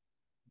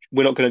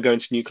we're not going to go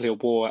into nuclear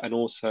war, and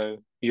also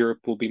Europe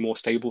will be more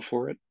stable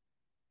for it.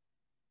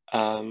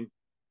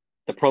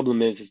 The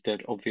problem is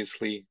that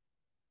obviously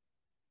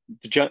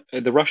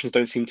the Russians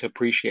don't seem to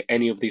appreciate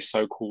any of these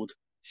so-called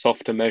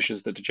softer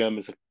measures that the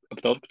Germans have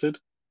adopted.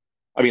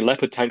 I mean,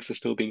 Leopard tanks are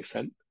still being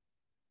sent.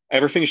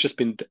 Everything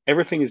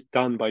is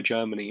done by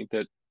Germany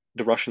that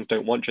the Russians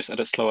don't want, just at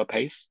a slower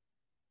pace,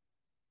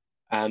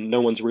 and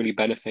no one's really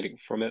benefiting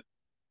from it.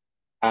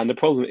 And the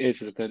problem is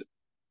that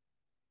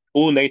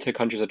all NATO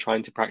countries are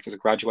trying to practice a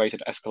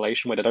graduated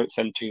escalation where they don't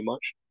send too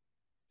much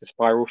to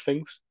spiral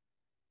things,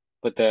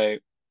 but they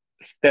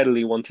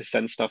steadily want to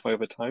send stuff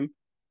over time.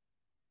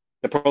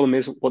 The problem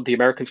is what the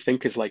Americans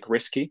think is like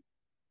risky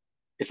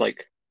is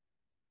like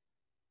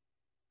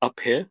up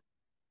here,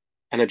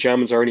 and the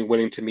Germans are only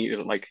willing to meet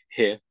it like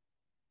here.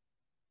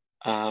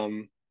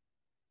 And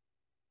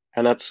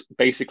that's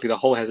basically the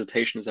whole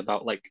hesitation is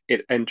about like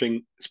it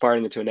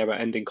spiraling into a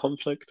never-ending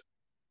conflict,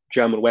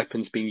 German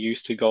weapons being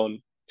used to go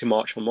on to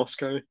march on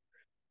Moscow,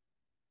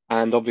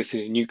 and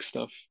obviously the nuke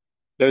stuff.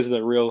 Those are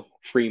the real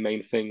three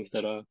main things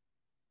that are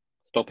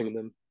stopping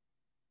them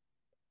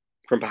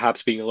from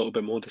perhaps being a little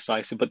bit more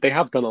decisive, but they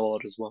have done a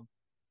lot as well.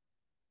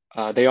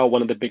 They are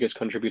one of the biggest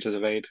contributors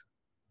of aid.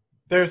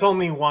 There's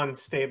only one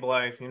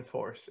stabilizing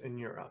force in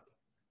Europe.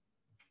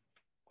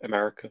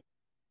 America.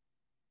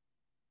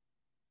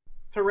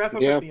 To wrap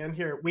up at the end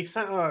here, we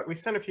sent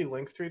a few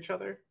links to each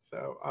other,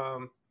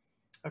 so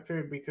I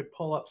figured we could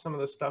pull up some of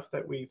the stuff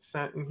that we've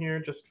sent in here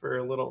just for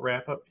a little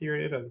wrap up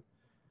period, and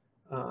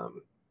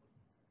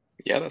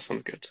yeah, that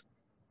sounds good.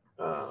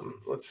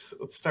 Let's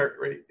start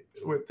right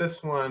with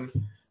this one.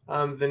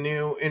 The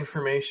new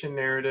information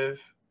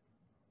narrative.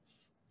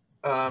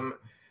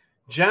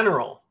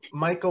 General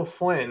Michael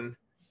Flynn.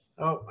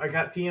 Oh, I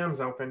got DMs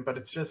open, but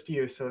it's just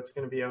you, so it's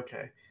going to be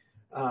okay.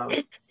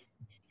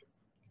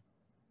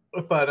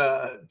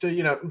 But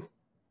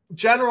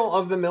general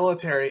of the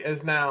military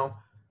is now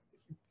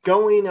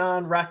going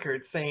on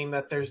record saying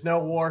that there's no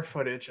war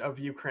footage of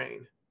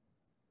Ukraine.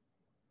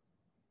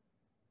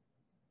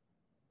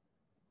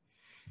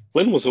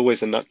 Flynn was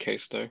always a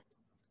nutcase, though.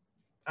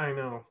 I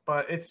know,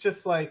 but it's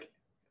just like,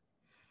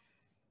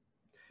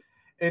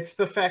 it's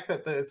the fact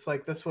that it's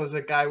like this was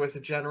a guy was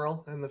a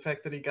general, and the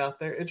fact that he got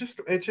there, it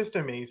just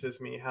amazes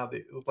me how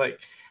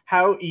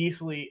how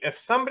easily, if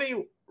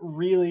somebody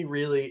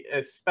really,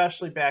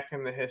 especially back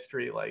in the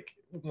history, like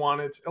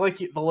wanted, like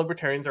the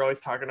libertarians are always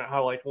talking about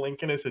how like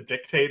Lincoln is a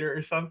dictator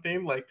or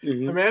something. Like,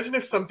 imagine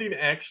if something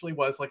actually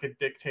was like a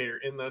dictator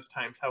in those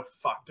times, how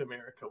fucked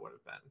America would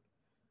have been.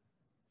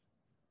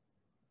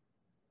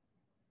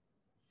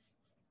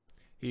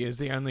 He is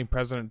the only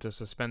president to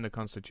suspend the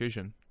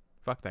Constitution.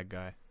 Fuck that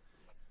guy.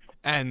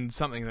 And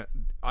something that,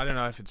 I don't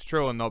know if it's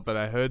true or not, but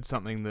I heard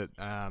something that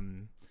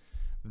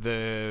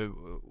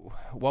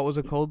what was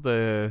it called?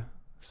 The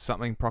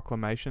something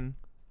proclamation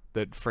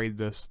that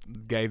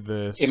gave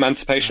the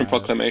Emancipation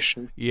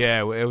Proclamation.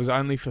 Yeah, it was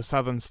only for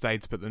southern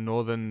states, but the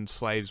northern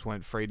slaves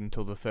weren't freed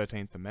until the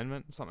 13th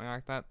Amendment, something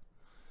like that.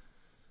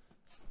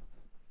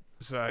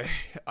 So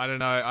I don't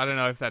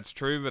know if that's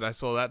true, but I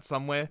saw that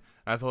somewhere.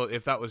 I thought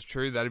if that was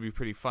true, that'd be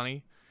pretty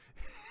funny.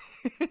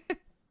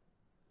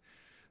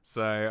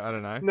 So I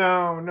don't know.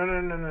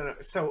 No.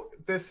 So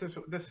this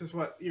is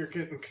what you're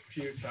getting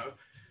confused of.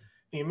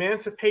 The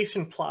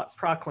Emancipation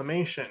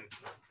Proclamation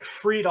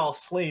freed all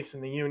slaves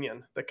in the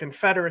Union. The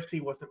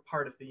Confederacy wasn't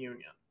part of the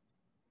Union.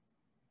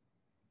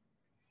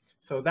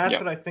 So that's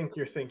what I think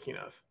you're thinking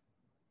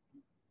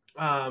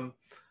of.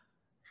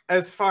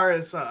 As far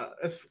as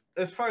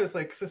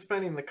like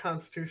suspending the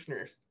Constitution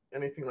or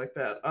anything like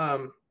that,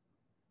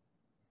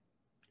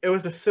 it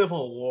was a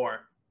civil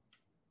war.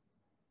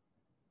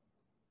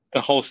 The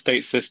whole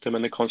state system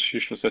and the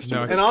constitutional system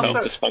No, was and also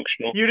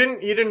dysfunctional. You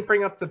didn't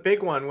bring up the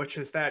big one, which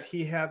is that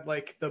he had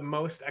like the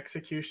most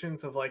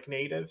executions of like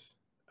natives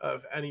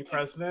of any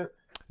president.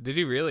 Did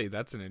he really?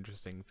 That's an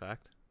interesting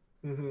fact.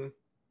 Mm-hmm.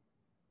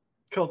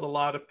 Killed a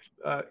lot of.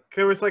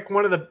 There was like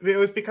it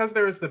was because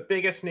there was the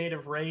biggest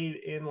native raid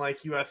in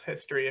like U.S.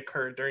 history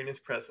occurred during his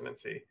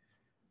presidency,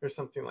 or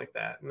something like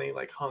that, and they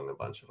like hung a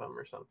bunch of them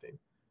or something.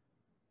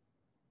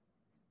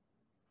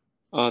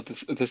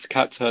 This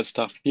cat's herd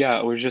stuff. Yeah,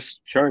 I was just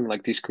showing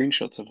like these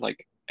screenshots of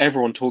like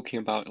everyone talking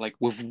about like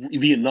with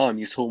Vietnam,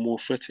 you saw more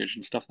footage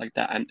and stuff like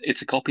that, and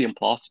it's a copy and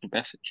plastered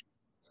message.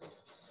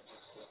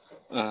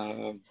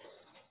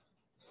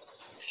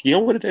 You know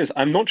what it is?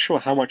 I'm not sure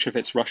how much of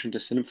it's Russian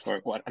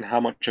disinfo and how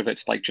much of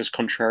it's like just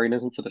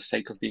contrarianism for the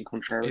sake of being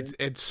contrarian.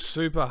 It's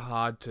super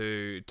hard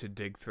to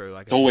dig through.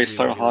 Like it's always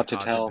so really hard to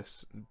tell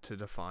to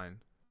define.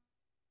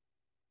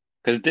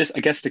 Because I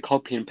guess the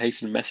copy and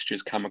paste and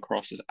messages come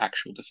across as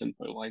actual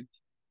disinfo lines.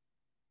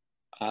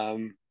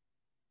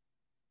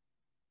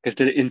 Because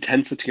the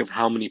intensity of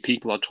how many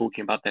people are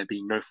talking about there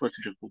being no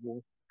footage of the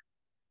war.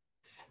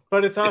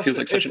 But it feels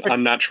like such an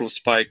unnatural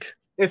spike.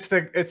 It's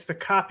the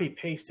copy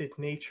pasted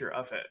nature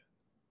of it.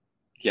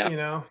 Yeah. You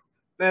know?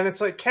 And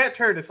it's like Cat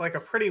Turd is like a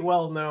pretty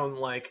well known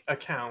like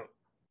account.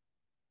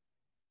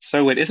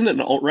 So it isn't an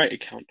alt-right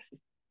account.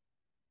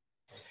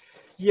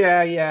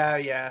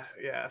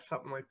 Yeah,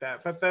 something like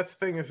that. But that's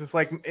the thing is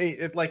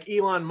like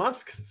Elon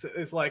Musk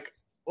is like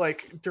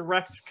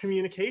direct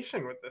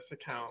communication with this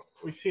account.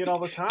 We see it all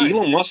the time.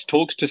 Elon Musk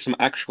talks to some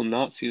actual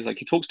Nazis. Like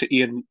he talks to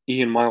Ian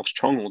Miles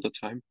Chong all the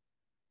time.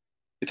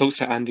 He talks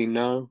to Andy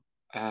Ngo.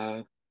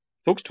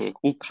 Talks to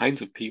all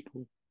kinds of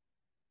people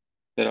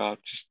that are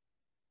just.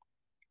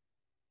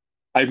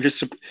 I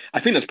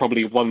think that's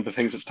probably one of the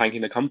things that's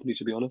tanking the company,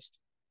 to be honest.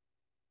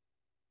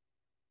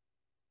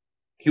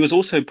 He was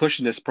also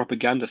pushing this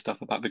propaganda stuff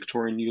about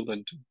Victoria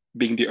Nuland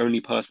being the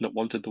only person that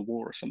wanted the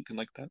war or something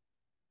like that.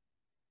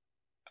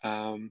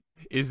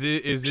 Is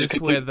this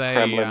where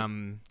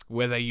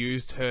they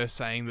used her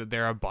saying that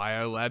there are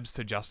biolabs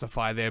to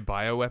justify their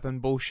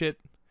bioweapon bullshit?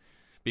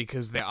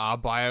 Because there are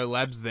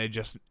biolabs, they're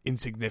just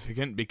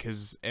insignificant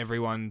because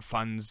everyone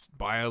funds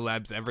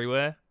biolabs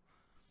everywhere?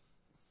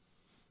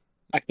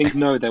 I think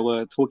no, they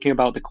were talking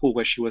about the call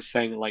where she was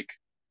saying like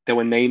they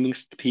were naming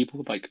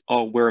people like,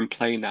 oh, we're in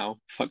play now,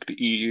 fuck the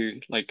EU,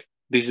 like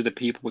these are the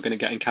people we're going to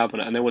get in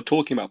cabinet, and they were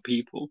talking about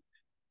people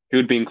who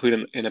would be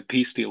included in a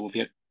peace deal with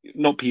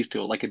not peace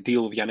deal, like a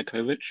deal with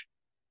Yanukovych,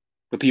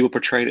 but people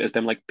portrayed it as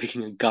them like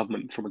picking a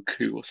government from a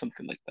coup or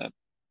something like that.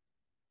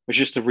 It's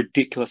just a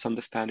ridiculous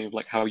understanding of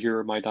like how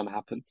Euromaidan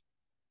happened.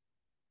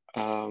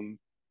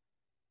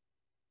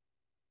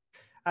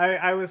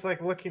 I was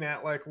like looking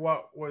at like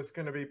what was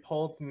going to be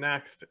pulled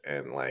next,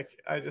 and like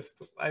I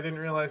didn't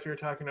realize we were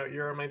talking about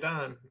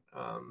Euromaidan,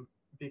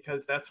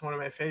 because that's one of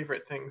my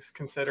favorite things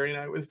considering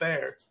I was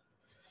there.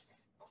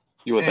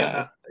 You were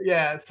there.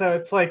 Yeah, so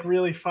it's like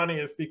really funny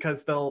is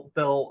because they'll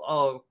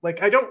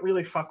like I don't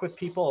really fuck with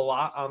people a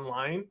lot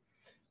online,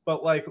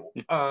 But like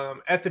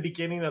at the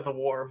beginning of the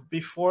war,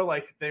 before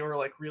like they were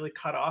like really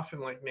cut off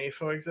and like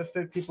NAFO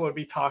existed, people would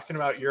be talking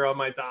about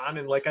Euromaidan,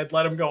 and like I'd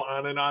let them go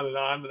on and on and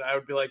on, and I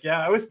would be like,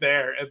 yeah, I was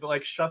there, and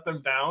like shut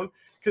them down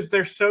because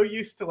they're so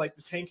used to like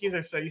the tankies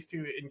are so used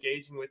to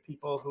engaging with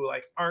people who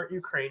like aren't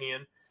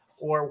Ukrainian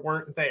or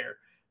weren't there.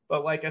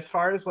 But like as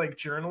far as like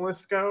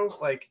journalists go,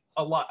 like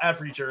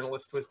every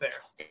journalist was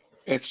there.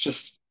 It's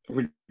just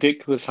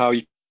ridiculous how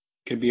you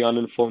could be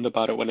uninformed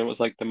about it when it was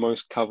like the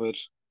most covered.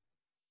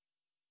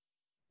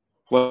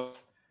 Well,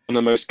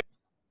 the most,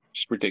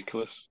 just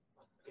ridiculous.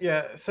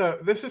 Yeah, so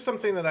this is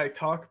something that I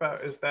talk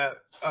about is that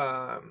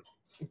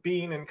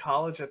being in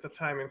college at the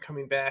time and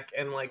coming back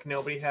and like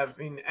nobody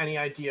having any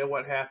idea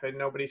what happened,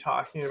 nobody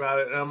talking about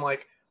it, and I'm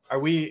like, are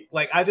we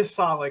like? I just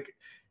saw like,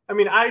 I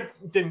mean, I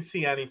didn't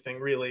see anything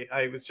really.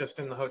 I was just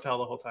in the hotel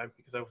the whole time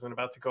because I wasn't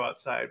about to go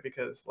outside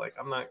because like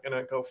I'm not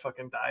gonna go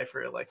fucking die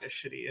for like a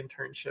shitty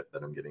internship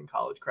that I'm getting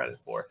college credit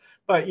for.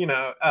 But you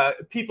know,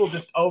 people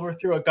just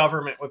overthrew a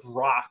government with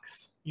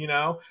rocks, you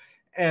know,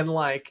 and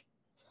like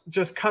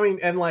just coming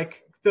and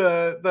like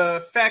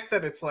the fact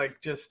that it's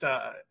like just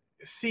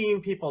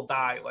seeing people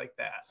die like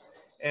that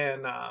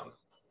and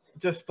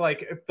just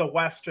like the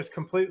West just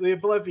completely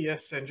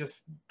oblivious and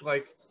just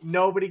like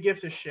nobody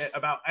gives a shit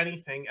about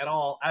anything at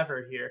all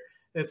ever here.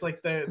 It's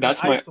like the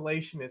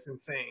isolation is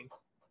insane.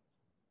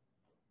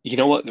 You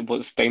know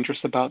what's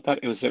dangerous about that?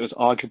 It was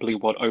arguably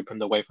what opened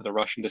the way for the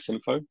Russian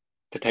disinfo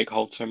to take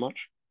hold so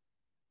much.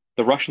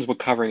 The Russians were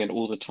covering it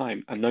all the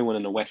time, and no one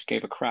in the West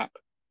gave a crap.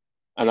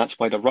 And that's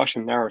why the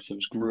Russian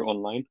narratives grew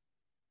online,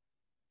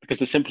 because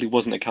there simply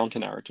wasn't a counter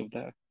narrative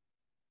there.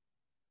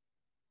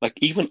 Like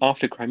even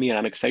after Crimean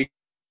annexation,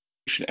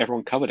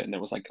 everyone covered it, and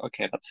it was like,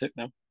 okay, that's it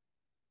now.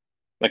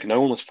 Like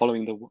no one was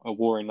following a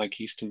war in like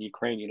Eastern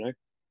Ukraine, you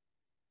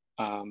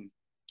know.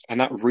 And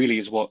that really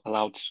is what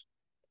allowed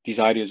these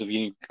ideas of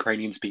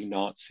Ukrainians being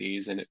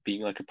Nazis and it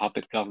being like a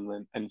puppet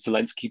government and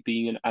Zelensky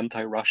being an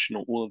anti-Russian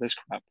or all of this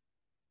crap.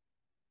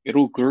 It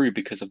all grew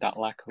because of that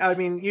lack of. I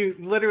mean, you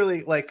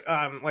literally like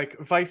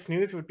Vice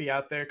News would be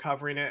out there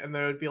covering it, and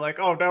they would be like,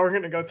 "Oh, now we're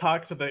gonna go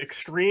talk to the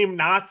extreme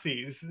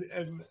Nazis,"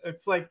 and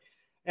it's like,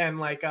 and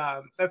like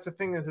that's the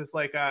thing is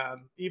like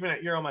even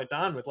at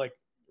Euromaidan with like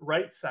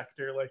right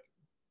sector, like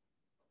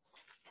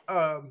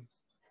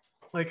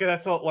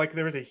that's all like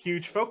there was a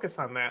huge focus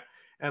on that,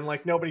 and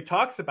like nobody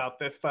talks about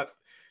this, but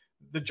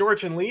the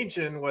Georgian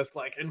Legion was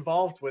like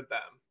involved with them.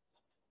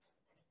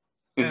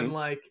 Mm-hmm. And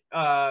like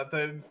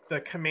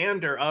the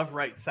commander of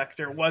right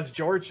sector was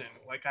Georgian.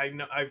 Like I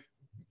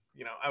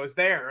was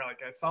there, like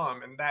I saw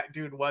him, and that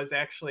dude was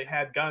actually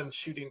had guns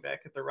shooting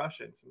back at the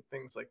Russians and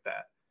things like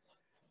that.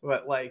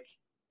 But like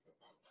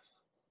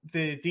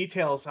the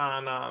details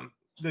on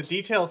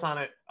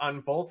it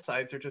on both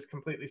sides are just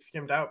completely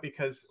skimmed out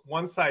because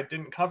one side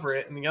didn't cover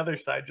it and the other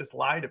side just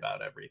lied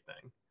about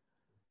everything.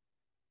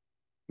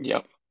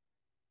 Yep.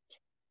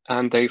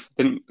 And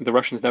the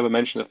Russians never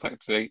mentioned the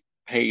fact that they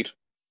paid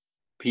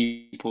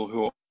people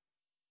who are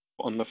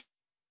on the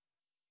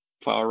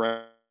far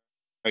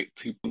right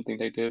to something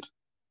they did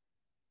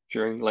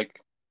during like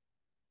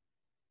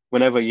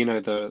whenever, you know,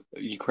 the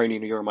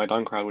Ukrainian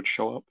Euromaidan crowd would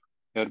show up,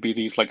 there'd be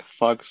these like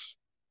thugs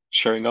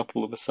showing up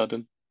all of a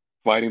sudden,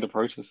 fighting the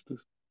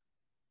protesters.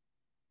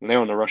 And they're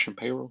on the Russian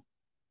payroll.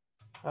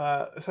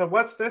 So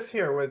what's this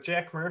here with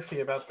Jack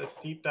Murphy about this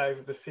deep dive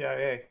of the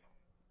CIA?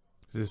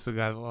 Is this the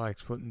guy that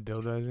likes putting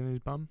dildos in his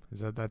bum? Is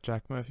that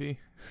Jack Murphy?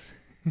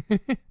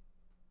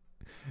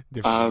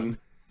 Different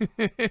one.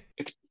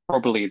 It's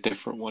probably a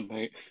different one,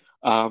 mate.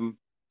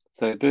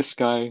 So this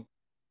guy,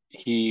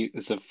 he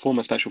is a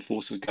former special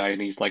forces guy,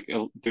 and he's like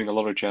doing a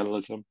lot of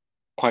journalism,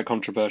 quite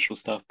controversial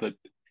stuff. But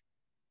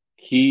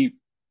he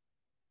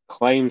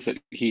claims that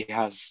he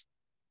has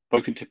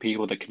spoken to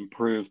people that can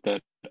prove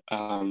that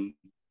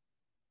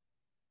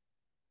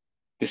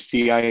the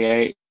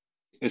CIA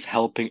is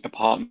helping a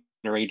partner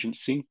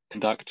agency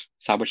conduct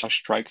sabotage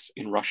strikes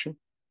in Russia.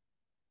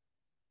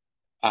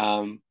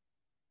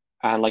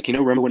 And like, you know,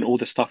 remember when all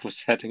this stuff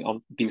was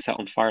being set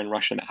on fire in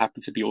Russia, and it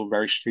happened to be all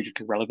very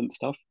strategically relevant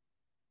stuff?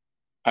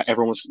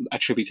 Everyone was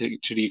attributing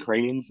to the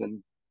Ukrainians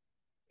and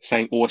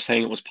saying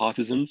it was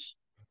partisans.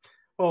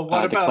 Well,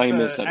 what about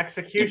the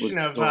execution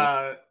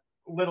of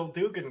Little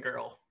Dugan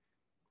girl?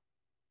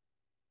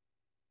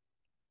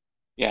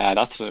 Yeah,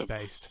 that's a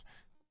based.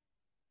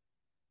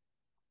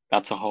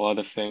 That's a whole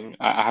other thing.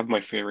 I have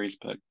my theories,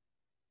 but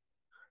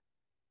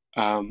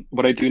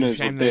what I do know is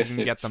with this,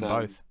 didn't get them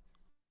both.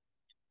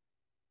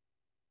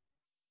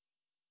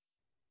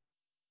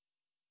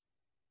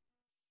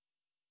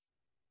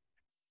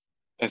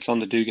 It's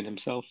on the Dugan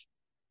himself.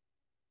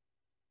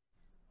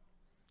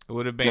 It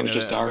would have been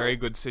a very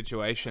good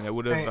situation. It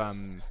would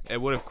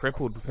have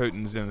crippled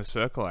Putin's inner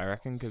circle, I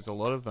reckon, because a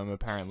lot of them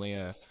apparently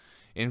are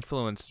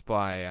influenced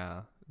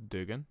by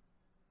Dugan.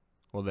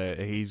 Well,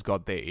 he's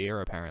got their ear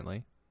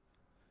apparently.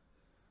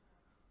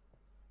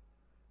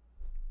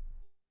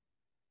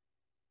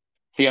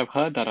 See, I've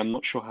heard that. I'm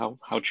not sure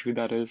how true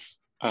that is.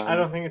 I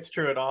don't think it's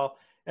true at all.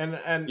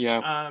 And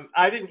yeah.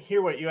 I didn't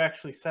hear what you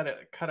actually said.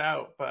 It cut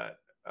out, but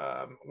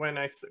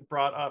when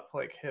brought up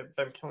like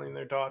them killing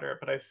their daughter,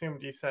 but I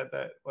assumed you said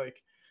that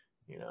like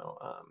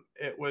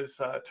it was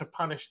to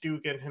punish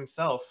Dugan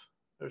himself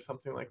or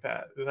something like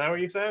that. Is that what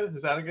you said?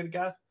 Is that a good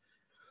guess?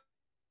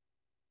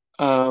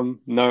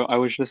 No, I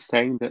was just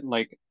saying that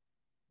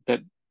that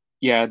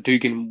yeah,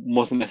 Dugan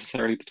wasn't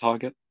necessarily the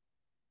target.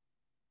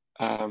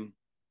 Um,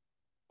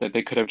 that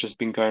they could have just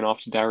been going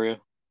after Daria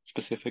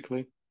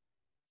specifically.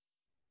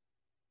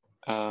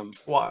 Why? And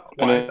Why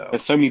though?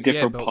 there's so many Yeah,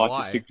 different but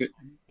parties why?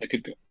 that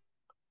could go.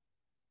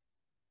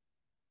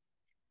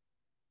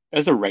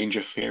 There's a range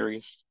of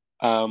theories.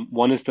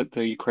 One is that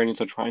the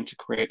Ukrainians are trying to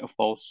create a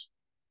false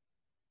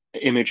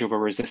image of a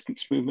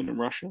resistance movement in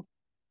Russia.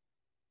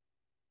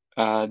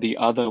 The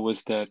other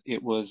was that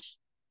it was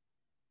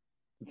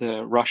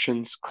the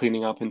Russians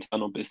cleaning up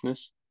internal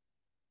business.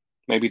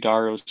 Maybe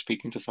Daria was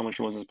speaking to someone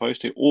she wasn't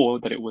supposed to, or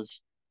that it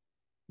was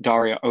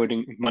Daria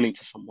owing money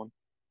to someone.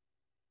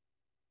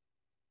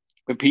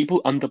 But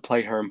people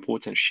underplay her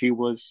importance. She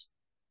was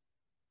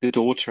the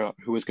daughter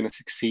who was going to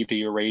succeed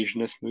the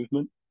Eurasianist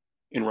movement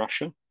in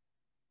Russia.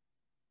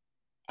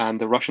 And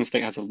the Russian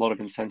state has a lot of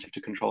incentive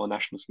to control a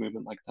nationalist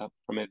movement like that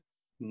from it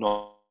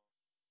not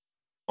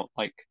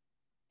like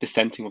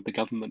dissenting with the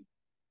government.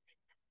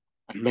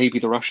 And maybe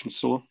the Russians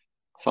saw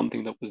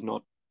something that was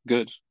not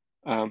good.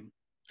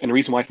 And the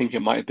reason why I think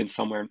it might have been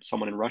someone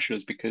in Russia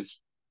is because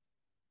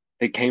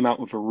they came out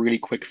with a really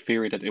quick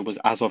theory that it was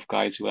Azov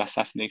guys who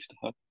assassinated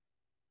her.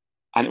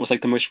 And it was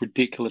like the most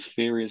ridiculous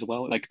theory as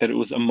well, like that it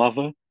was a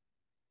mother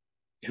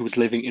who was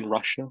living in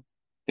Russia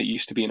that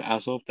used to be in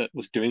Azov that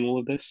was doing all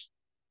of this.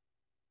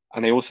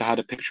 And they also had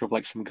a picture of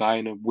like some guy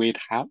in a weird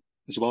hat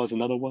as well as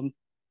another one.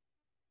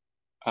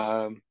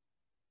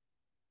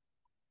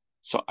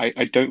 So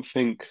I don't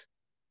think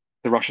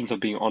the Russians are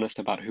being honest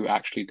about who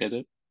actually did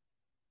it.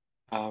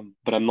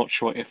 But I'm not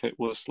sure if it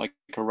was like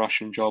a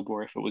Russian job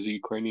or if it was a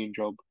Ukrainian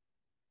job.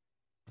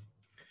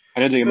 I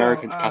know the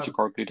Americans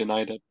categorically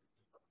denied it.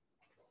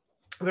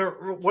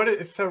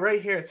 So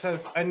right here it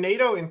says a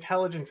NATO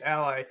intelligence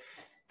ally.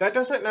 That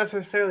doesn't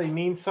necessarily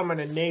mean someone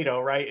in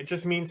NATO, right? It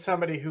just means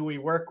somebody who we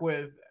work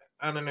with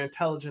on an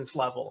intelligence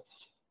level,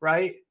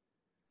 right?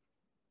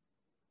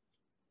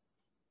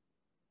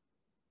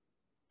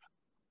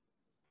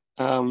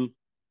 It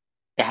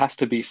has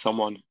to be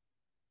someone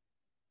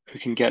who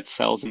can get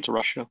cells into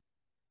Russia.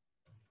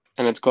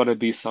 And it's got to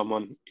be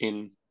someone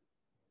in.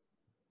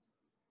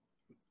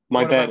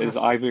 My bet is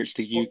either it's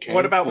the UK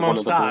what about or Mossad? one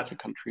of the Baltic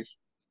countries.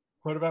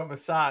 What about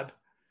Mossad?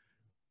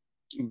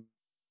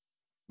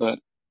 But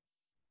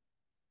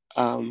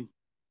I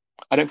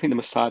don't think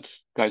the Mossad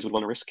guys would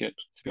want to risk it,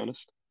 to be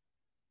honest.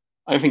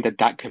 I don't think they're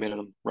that committed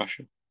on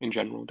Russia in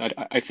general.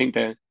 I think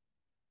that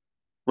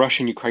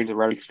Russia and Ukraine's a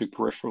relatively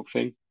peripheral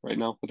thing right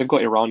now, but they've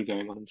got Iran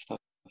going on and stuff,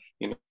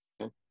 you know.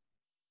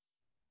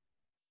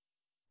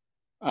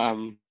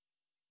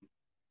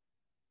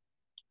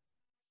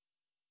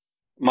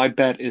 My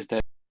bet is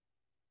that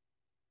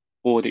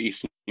for the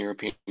Eastern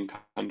European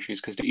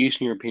countries, because the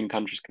Eastern European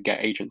countries could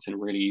get agents in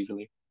really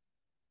easily.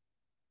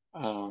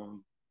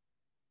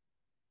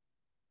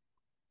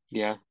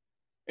 Yeah,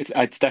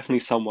 it's definitely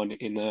someone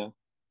in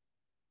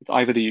it's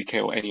either the UK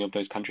or any of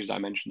those countries that I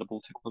mentioned, the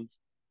Baltic ones.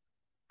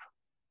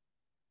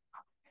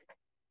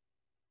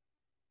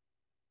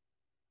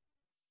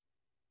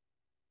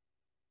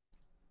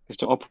 Because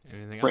to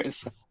operate a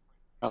cell,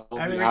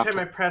 every time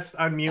I press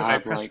unmute, I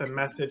press the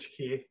message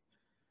key.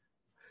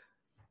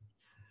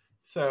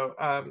 So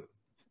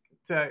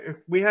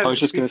we had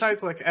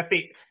besides like at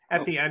the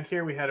end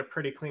here, we had a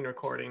pretty clean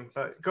recording.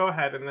 But go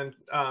ahead and then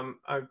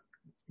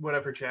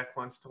whatever Jack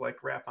wants to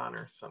like wrap on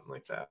or something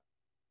like that.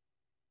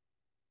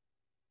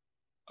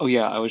 Oh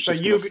yeah, I was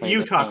just. But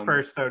you talk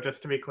first though,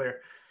 just to be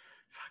clear.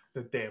 Fuck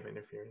the damn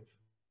interference.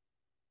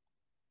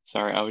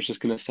 Sorry, I was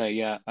just gonna say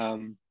yeah.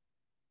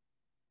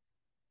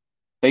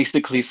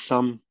 Basically,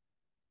 some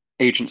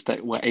agents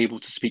that were able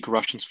to speak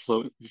Russian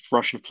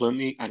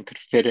fluently and could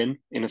fit in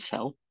a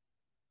cell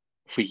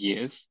for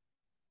years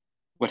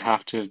would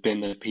have to have been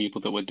the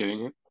people that were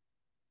doing it.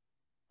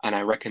 And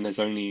I reckon there's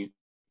only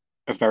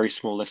a very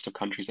small list of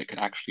countries that could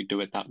actually do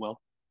it that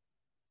well.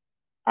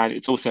 And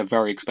it's also a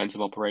very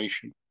expensive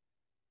operation.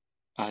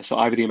 So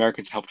either the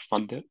Americans helped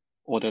fund it,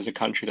 or there's a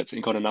country that's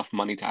got enough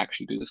money to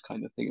actually do this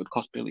kind of thing. It would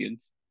cost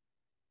billions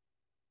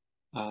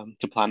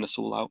to plan this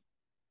all out,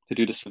 to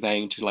do the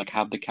surveying, to like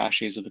have the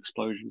caches of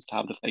explosions, to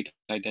have the fake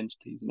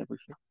identities and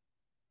everything.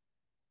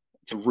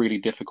 It's a really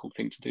difficult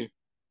thing to do.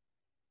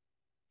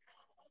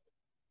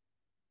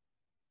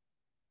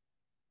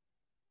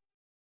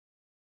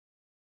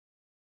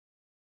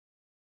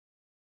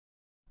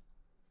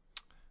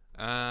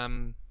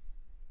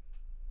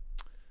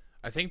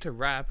 I think to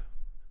wrap,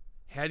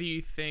 how do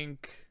you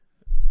think,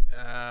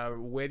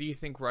 where do you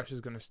think Russia's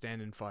going to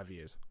stand in 5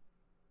 years?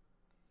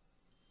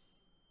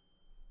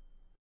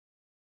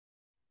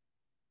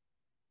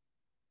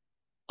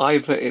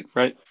 Either it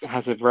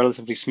has a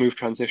relatively smooth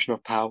transition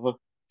of power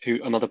to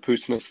another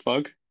Putinist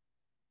thug,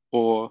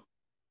 or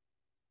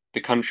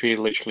the country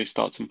literally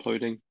starts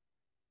imploding.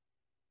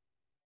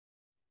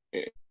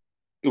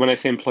 when I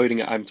say imploding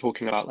it, I'm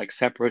talking about like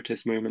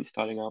separatist movements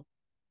starting up,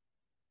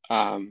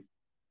 um,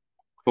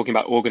 talking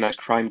about organized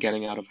crime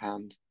getting out of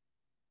hand.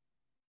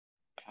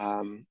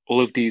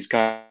 All of these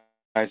guys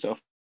that are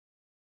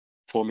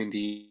forming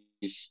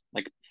these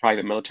like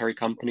private military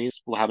companies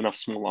will have enough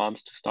small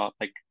arms to start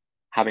like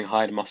having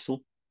hired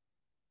muscle.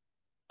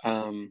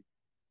 Um,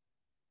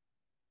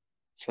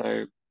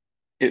 so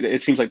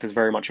it seems like there's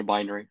very much a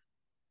binary.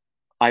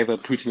 Either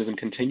Putinism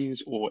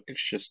continues or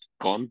it's just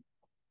gone.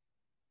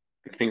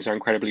 Things are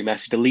incredibly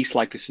messy. The least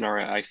likely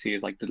scenario I see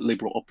is like the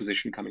liberal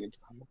opposition coming into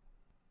power.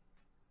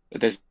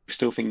 But there's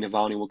still think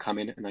Navalny will come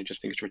in, and I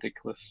just think it's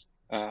ridiculous.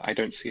 I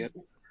don't see it.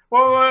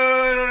 Well,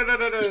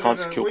 You can't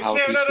secure we power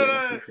can't peacefully in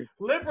that country.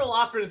 liberal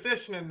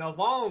opposition and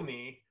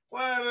Navalny.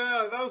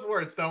 Well, those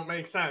words don't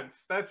make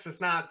sense. That's just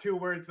not two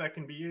words that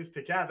can be used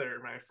together,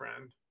 my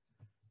friend.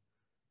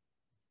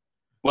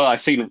 Well,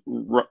 I've seen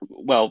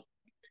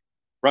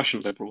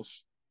Russian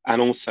liberals,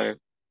 and also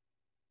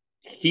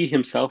he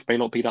himself may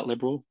not be that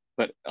liberal,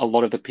 but a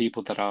lot of the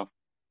people that are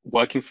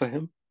working for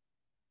him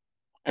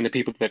and the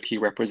people that he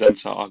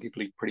represents are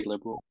arguably pretty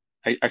liberal.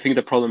 I think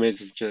the problem is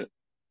just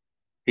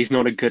he's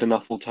not a good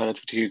enough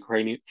alternative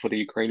to for the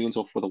Ukrainians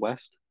or for the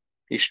West.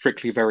 He's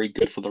strictly very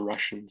good for the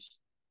Russians.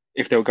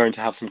 If they were going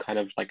to have some kind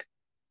of like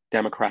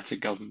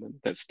democratic government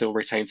that still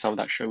retains some of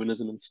that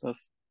chauvinism and stuff,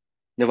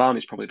 Navalny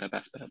is probably their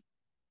best bet.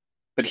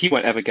 But he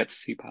won't ever get to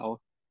see power.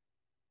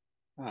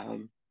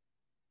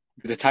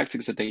 The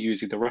tactics that they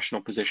use, the Russian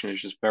opposition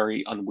is just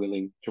very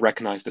unwilling to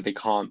recognize that they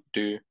can't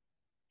do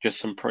just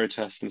some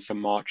protests and some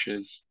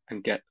marches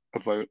and get a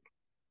vote.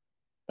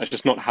 That's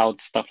just not how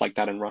stuff like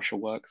that in Russia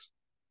works.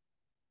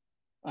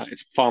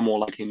 It's far more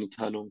like an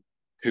internal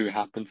coup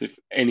happens if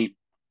any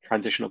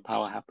transition of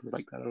power happens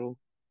like that at all.